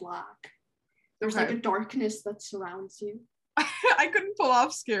swirls of black. There's like a darkness that surrounds you. I couldn't pull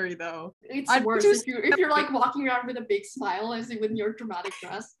off scary though. It's worse if you're like walking around with a big smile as with your dramatic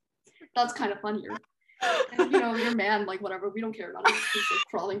dress. That's kind of funnier. And you know, your man, like whatever, we don't care about it. He's like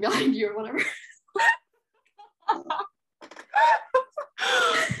crawling behind you or whatever.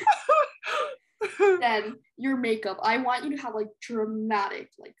 Then your makeup, I want you to have like dramatic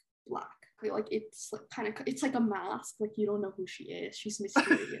like black. Like it's like kind of, it's like a mask. Like you don't know who she is. She's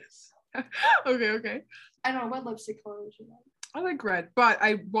mysterious. Okay. I don't know, what lipstick color would you like? I like red, but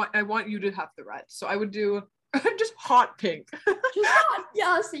I want you to have the red. So I would do just hot pink. Just hot.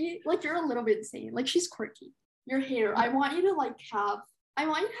 Yeah, see, like you're a little bit insane. Like she's quirky. Your hair, I want you to have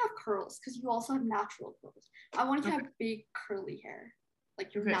curls, because you also have natural curls. I want you to have big curly hair,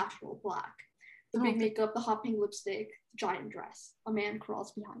 like your natural black. The big makeup, the hot pink lipstick, giant dress. A man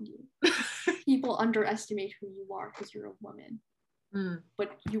crawls behind you. People underestimate who you are because you're a woman.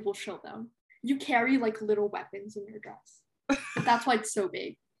 But you will show them. You carry like little weapons in your dress. But that's why it's so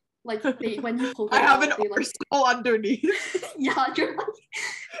big. Like when you pull it I have out, an arsenal underneath. Yeah, you're like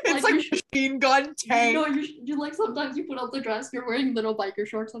it's like machine gun tank. You know, you like sometimes you put up the dress, you're wearing little biker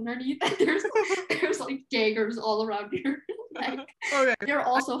shorts underneath, and there's like daggers all around your neck. Okay. You're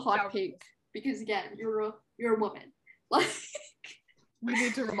also hot pink because again, you're a woman. Like we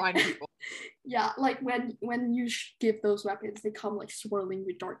need to remind people. Yeah, like when you give those weapons, they come like swirling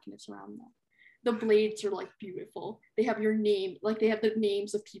with darkness around them. The blades are like beautiful. They have your name, like they have the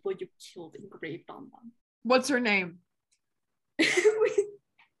names of people you've killed engraved on them. What's her name?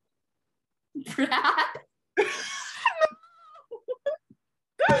 Brad.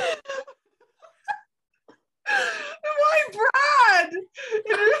 Why Brad?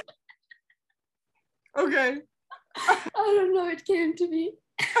 Okay. I don't know, it came to me.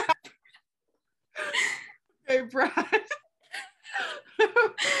 Okay, Brad.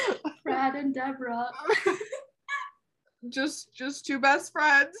 Brad and Deborah. Just two best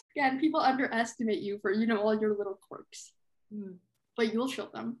friends. Again, people underestimate you for, you know, all your little quirks. But you'll show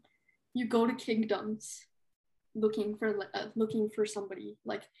them. You go to kingdoms looking for somebody,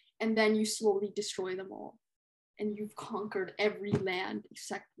 like, and then you slowly destroy them all. And you've conquered every land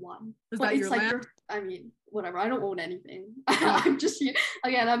except one. Is that your like land? I mean, whatever. I don't own anything. I'm just a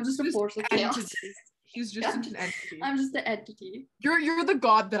force of chaos. He's just an entity. I'm just the entity. You're the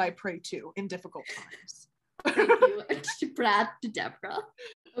god that I pray to in difficult times. Thank you. Brad to Deborah.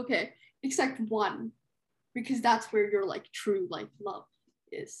 Okay, except one, because that's where your like true like love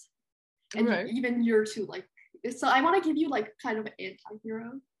is, and even you're too like. So I want to give you like kind of an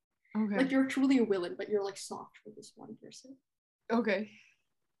anti-hero. Okay. Like you're truly a villain, but you're like soft for this one person. Okay.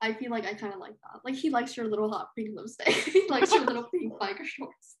 I feel like I kind of like that. Like he likes your little hot pink lipstick. He likes your little pink biker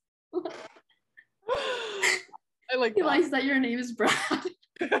shorts. I like he that. likes that your name is Brad.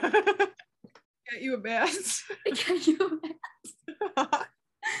 Get you a mask. Get you a mask.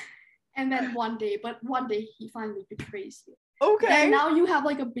 And then one day he finally betrays you. Okay. Then now you have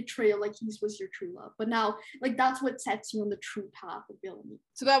like a betrayal, like he was your true love. But now, like that's what sets you on the true path of villainy.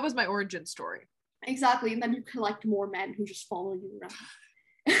 So that was my origin story. Exactly. And then you collect more men who just follow you around.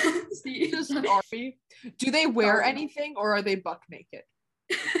 See? Just an army. Do they wear anything or are they buck naked?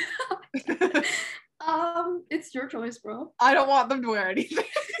 It's your choice, bro. I don't want them to wear anything.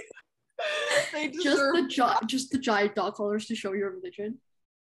 They deserve just the giant dog collars to show your religion.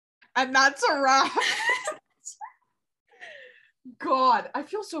 And that's a wrap. God, I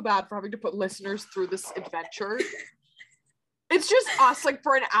feel so bad for having to put listeners through this adventure. It's just us like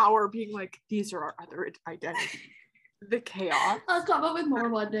for an hour being like, these are our other identities. The chaos. I'll come up with more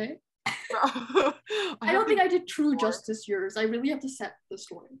one day. I don't think I did true justice yours. I really have to set the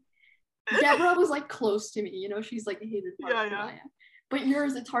story. Deborah was like close to me, you know, she's like a hated part of I am. But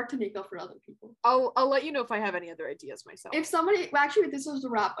yours, it's hard to make up for other people. I'll let you know if I have any other ideas myself. If somebody, actually, this was a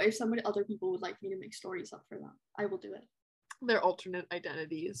wrap. If somebody, other people would like me to make stories up for them, I will do it. Their alternate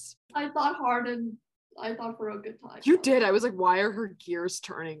identities. I thought hard and I thought for a good time. You did. I was like, why are her gears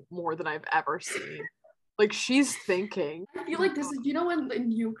turning more than I've ever seen? Like she's thinking. I feel like this is, you know, when in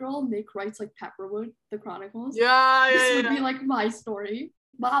New Girl Nick writes like Pepperwood, the Chronicles. This would be like my story.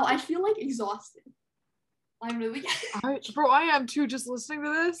 Wow, I feel like exhausted. I'm really. Bro, I am too. Just listening to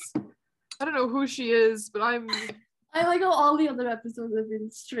this. I don't know who she is, but I like how all the other episodes have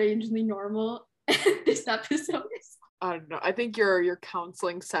been strangely normal. This episode is. I don't know. I think your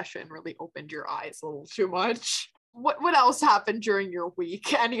counseling session really opened your eyes a little too much. What else happened during your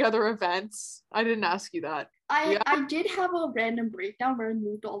week? Any other events? I didn't ask you that. I did have a random breakdown where I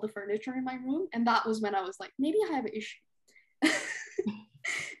moved all the furniture in my room, and that was when I was like, maybe I have an issue.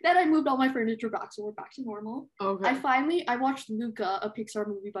 Then I moved all my furniture back, so we're back to normal. Okay. I watched Luca, a Pixar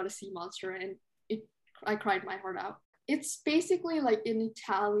movie about a sea monster, and I cried my heart out. It's basically like an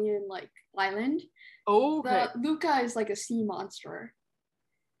Italian like island. Okay. Luca is like a sea monster,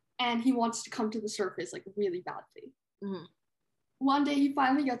 and he wants to come to the surface like really badly. Mm-hmm. One day he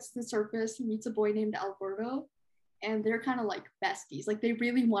finally gets to the surface. He meets a boy named Alberto, and they're kind of like besties. Like they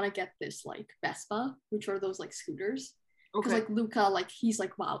really want to get this like Vespa, which are those like scooters. Because like Luca, like he's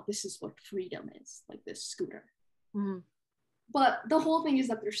like, wow, this is what freedom is, like this scooter. Mm-hmm. But the whole thing is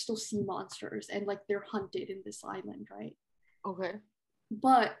that they're still sea monsters and like they're hunted in this island, right? Okay.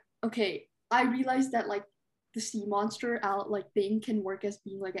 But okay, I realized that like the sea monster like thing can work as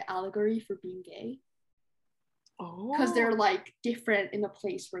being like an allegory for being gay. Oh. Because they're like different in the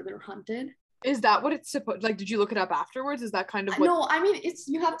place where they're hunted. Is that what it's supposed? Like, did you look it up afterwards? Is that kind of what? No, I mean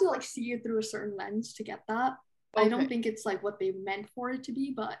you have to like see it through a certain lens to get that. Okay. I don't think it's like what they meant for it to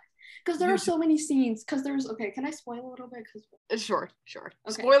be, but because there are so many scenes. Because there's can I spoil a little bit? Sure.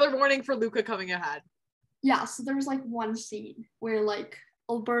 Okay. Spoiler warning for Luca coming ahead. Yeah, so there's like one scene where like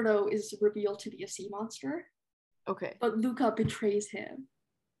Alberto is revealed to be a sea monster. Okay. But Luca betrays him.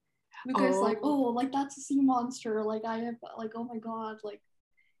 Luca is like, oh, like that's a sea monster. Like I have like, oh my god, like,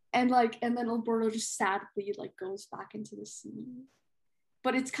 and then Alberto just sadly like goes back into the sea.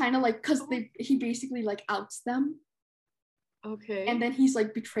 But it's kind of like because he basically like outs them. Okay. And then he's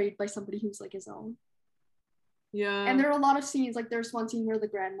like betrayed by somebody who's like his own. Yeah. And there are a lot of scenes, like there's one scene where the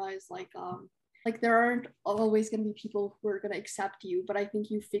grandma is like there aren't always gonna be people who are gonna accept you, but I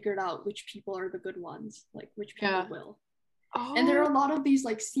think you figured out which people are the good ones, like which people will. Oh. And there are a lot of these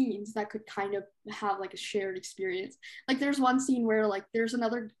like scenes that could kind of have like a shared experience. Like there's one scene where like there's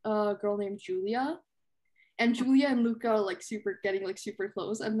another girl named Julia. And Julia and Luca are like getting super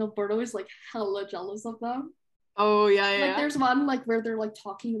close, and Alberto is like hella jealous of them. Oh yeah. Like there's one like where they're like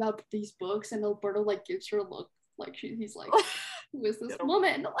talking about these books, and Alberto like gives her a look, like he's like, who is this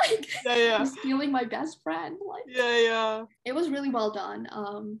woman? Like who's stealing my best friend? Like it was really well done.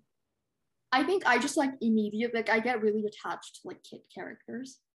 I think I just like immediately like I get really attached to like kid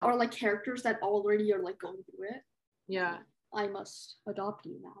characters or like characters that already are like going through it. Yeah. I must adopt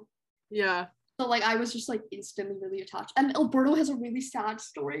you now. Yeah. So like I was just like instantly really attached. And Alberto has a really sad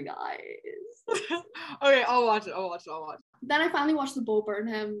story, guys. Okay, I'll watch it. I'll watch it. Then I finally watched the Bo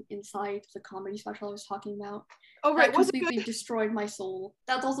Burnham Inside, the comedy special I was talking about. Oh, right. That completely destroyed my soul.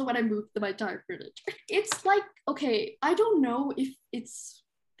 That's also when I moved to my dark furniture. It's like, okay, I don't know if it's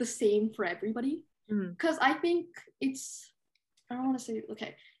the same for everybody. Because I think I don't want to say,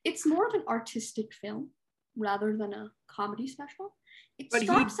 okay, it's more of an artistic film rather than a comedy special. But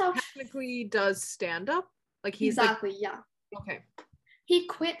starts he technically does stand-up? Like he's exactly, yeah. Okay. He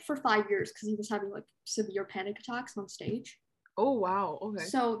quit for 5 years because he was having like severe panic attacks on stage. Oh, wow. Okay.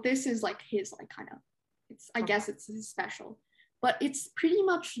 So this is like his like kind of, I guess it's his special. But it's pretty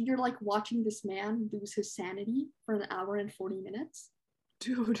much, you're like watching this man lose his sanity for an hour and 40 minutes.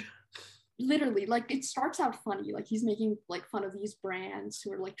 Dude. Literally, like it starts out funny, like he's making like fun of these brands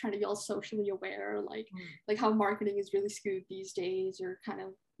who are like trying to be all socially aware, like how marketing is really skewed these days, or kind of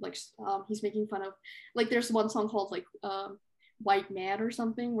like he's making fun of, like there's one song called like White Man or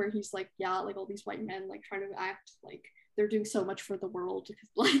something, where he's like, yeah, like all these white men like trying to act like they're doing so much for the world,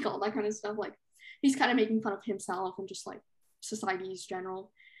 like all that kind of stuff. Like he's kind of making fun of himself and just like society's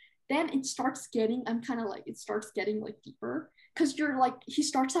general. Then it starts getting, it starts getting like deeper, because you're like, he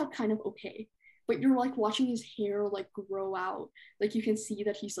starts out kind of okay, but you're like watching his hair like grow out. Like you can see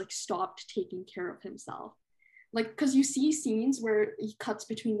that he's like stopped taking care of himself. Like, because you see scenes where he cuts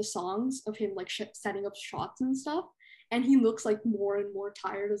between the songs of him like setting up shots and stuff, and he looks like more and more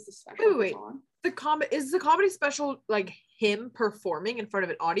tired as the special goes on. Is the comedy special like him performing in front of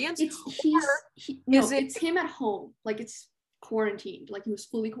an audience? It's him at home. Like it's quarantined, like he was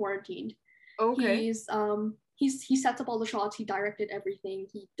fully quarantined. Okay. He sets up all the shots, he directed everything,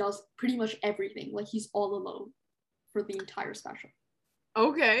 he does pretty much everything. Like he's all alone for the entire special.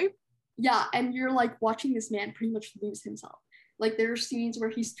 Okay. Yeah, and you're like watching this man pretty much lose himself. Like there are scenes where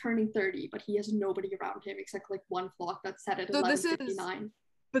he's turning 30, but he has nobody around him except like one clock that's set at 11:59.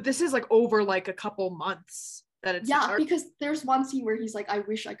 But this is like over like a couple months that it's because there's one scene where he's like, I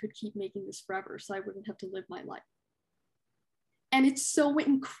wish I could keep making this forever so I wouldn't have to live my life. And it's so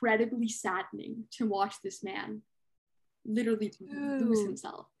incredibly saddening to watch this man literally lose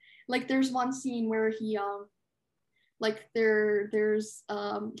himself. Like there's one scene where he like there's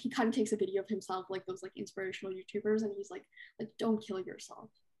he kind of takes a video of himself, like those like inspirational YouTubers, and he's like don't kill yourself,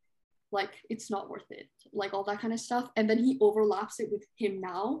 like it's not worth it, like all that kind of stuff. And then he overlaps it with him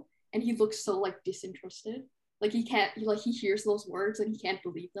now, and he looks so like disinterested, like he hears those words and he can't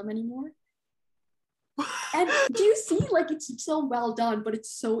believe them anymore. And do you see, like it's so well done, but it's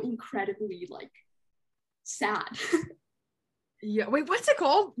so incredibly like sad. Yeah, wait, what's it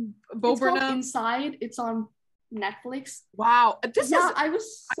called? It's called Inside. It's on Netflix. Wow, I've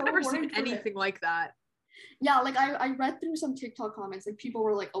never seen anything like that. Yeah, like I read through some TikTok comments, like people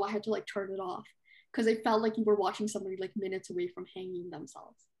were like, oh, I had to like turn it off because it felt like you were watching somebody like minutes away from hanging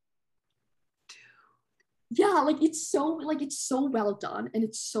themselves. Dude. Yeah, like it's so well done and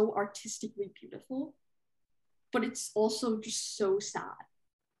it's so artistically beautiful, but it's also just so sad,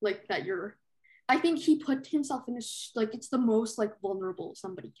 like that I think he put himself in like it's the most like vulnerable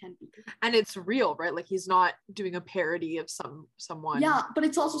somebody can be, and it's real, right? Like he's not doing a parody of someone. Yeah, but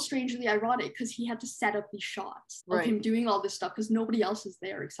it's also strangely ironic because he had to set up these shots of him doing all this stuff because nobody else is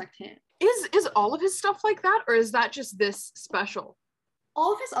there except him. Is all of his stuff like that, or is that just this special?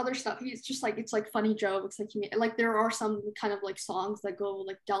 All of his other stuff, he's just like, it's like funny jokes, like there are some kind of like songs that go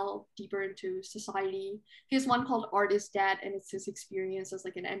like delve deeper into society. He has one called Art is Dead, and it's his experience as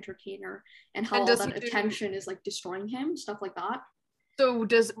like an entertainer and how all that attention is like destroying him, stuff like that. So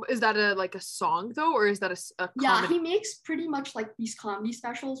is that a song though, or is that a comedy? Yeah, he makes pretty much like these comedy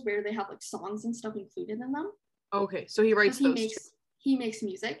specials where they have like songs and stuff included in them. Okay, so he writes those. He makes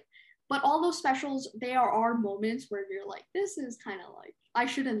music. But all those specials, there are moments where you're like, this is kind of like, I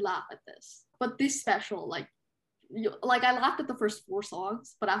shouldn't laugh at this. But this special, like I laughed at the first 4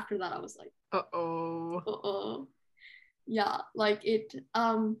 songs, but after that I was like, uh-oh. Yeah, like it,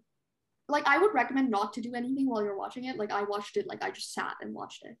 like I would recommend not to do anything while you're watching it. Like I watched it, like I just sat and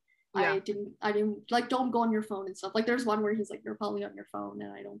watched it. Yeah. I didn't like, don't go on your phone and stuff. Like there's one where he's like, you're probably on your phone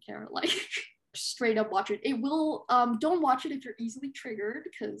and I don't care. Like straight up watch it. It will, don't watch it if you're easily triggered,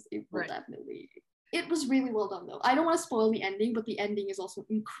 because it will definitely, it was really well done though. I don't want to spoil the ending, but the ending is also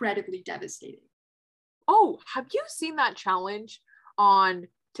incredibly devastating. Oh, have you seen that challenge on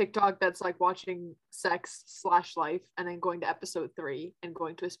TikTok that's like watching Sex/Life and then going to episode 3 and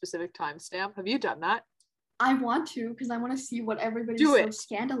going to a specific timestamp? Have you done that? I want to, because I want to see what everybody's so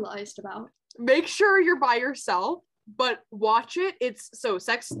scandalized about. Make sure you're by yourself, but watch it. It's so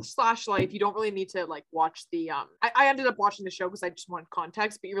Sex/Life. You don't really need to like watch the I ended up watching the show because I just wanted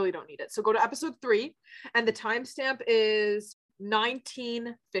context, but you really don't need it. So go to episode 3 and the timestamp is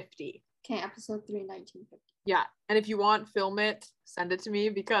 1950. Okay, episode 3, 1950. Yeah, and if you want, film it, send it to me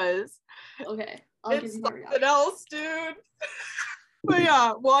because okay, I'll give it's you my something reaction. else, dude. But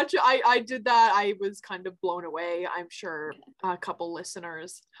yeah, watch. I did that. I was kind of blown away. I'm sure a couple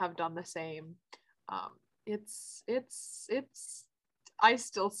listeners have done the same. It's I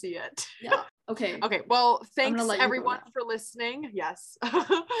still see it. Yeah. Okay. Okay. Well, thanks let you go everyone now. for listening. Yes.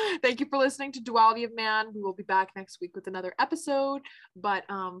 Thank you for listening to Duality of Man. We will be back next week with another episode. But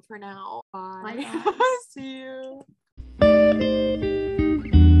for now, bye. Bye, guys. See you.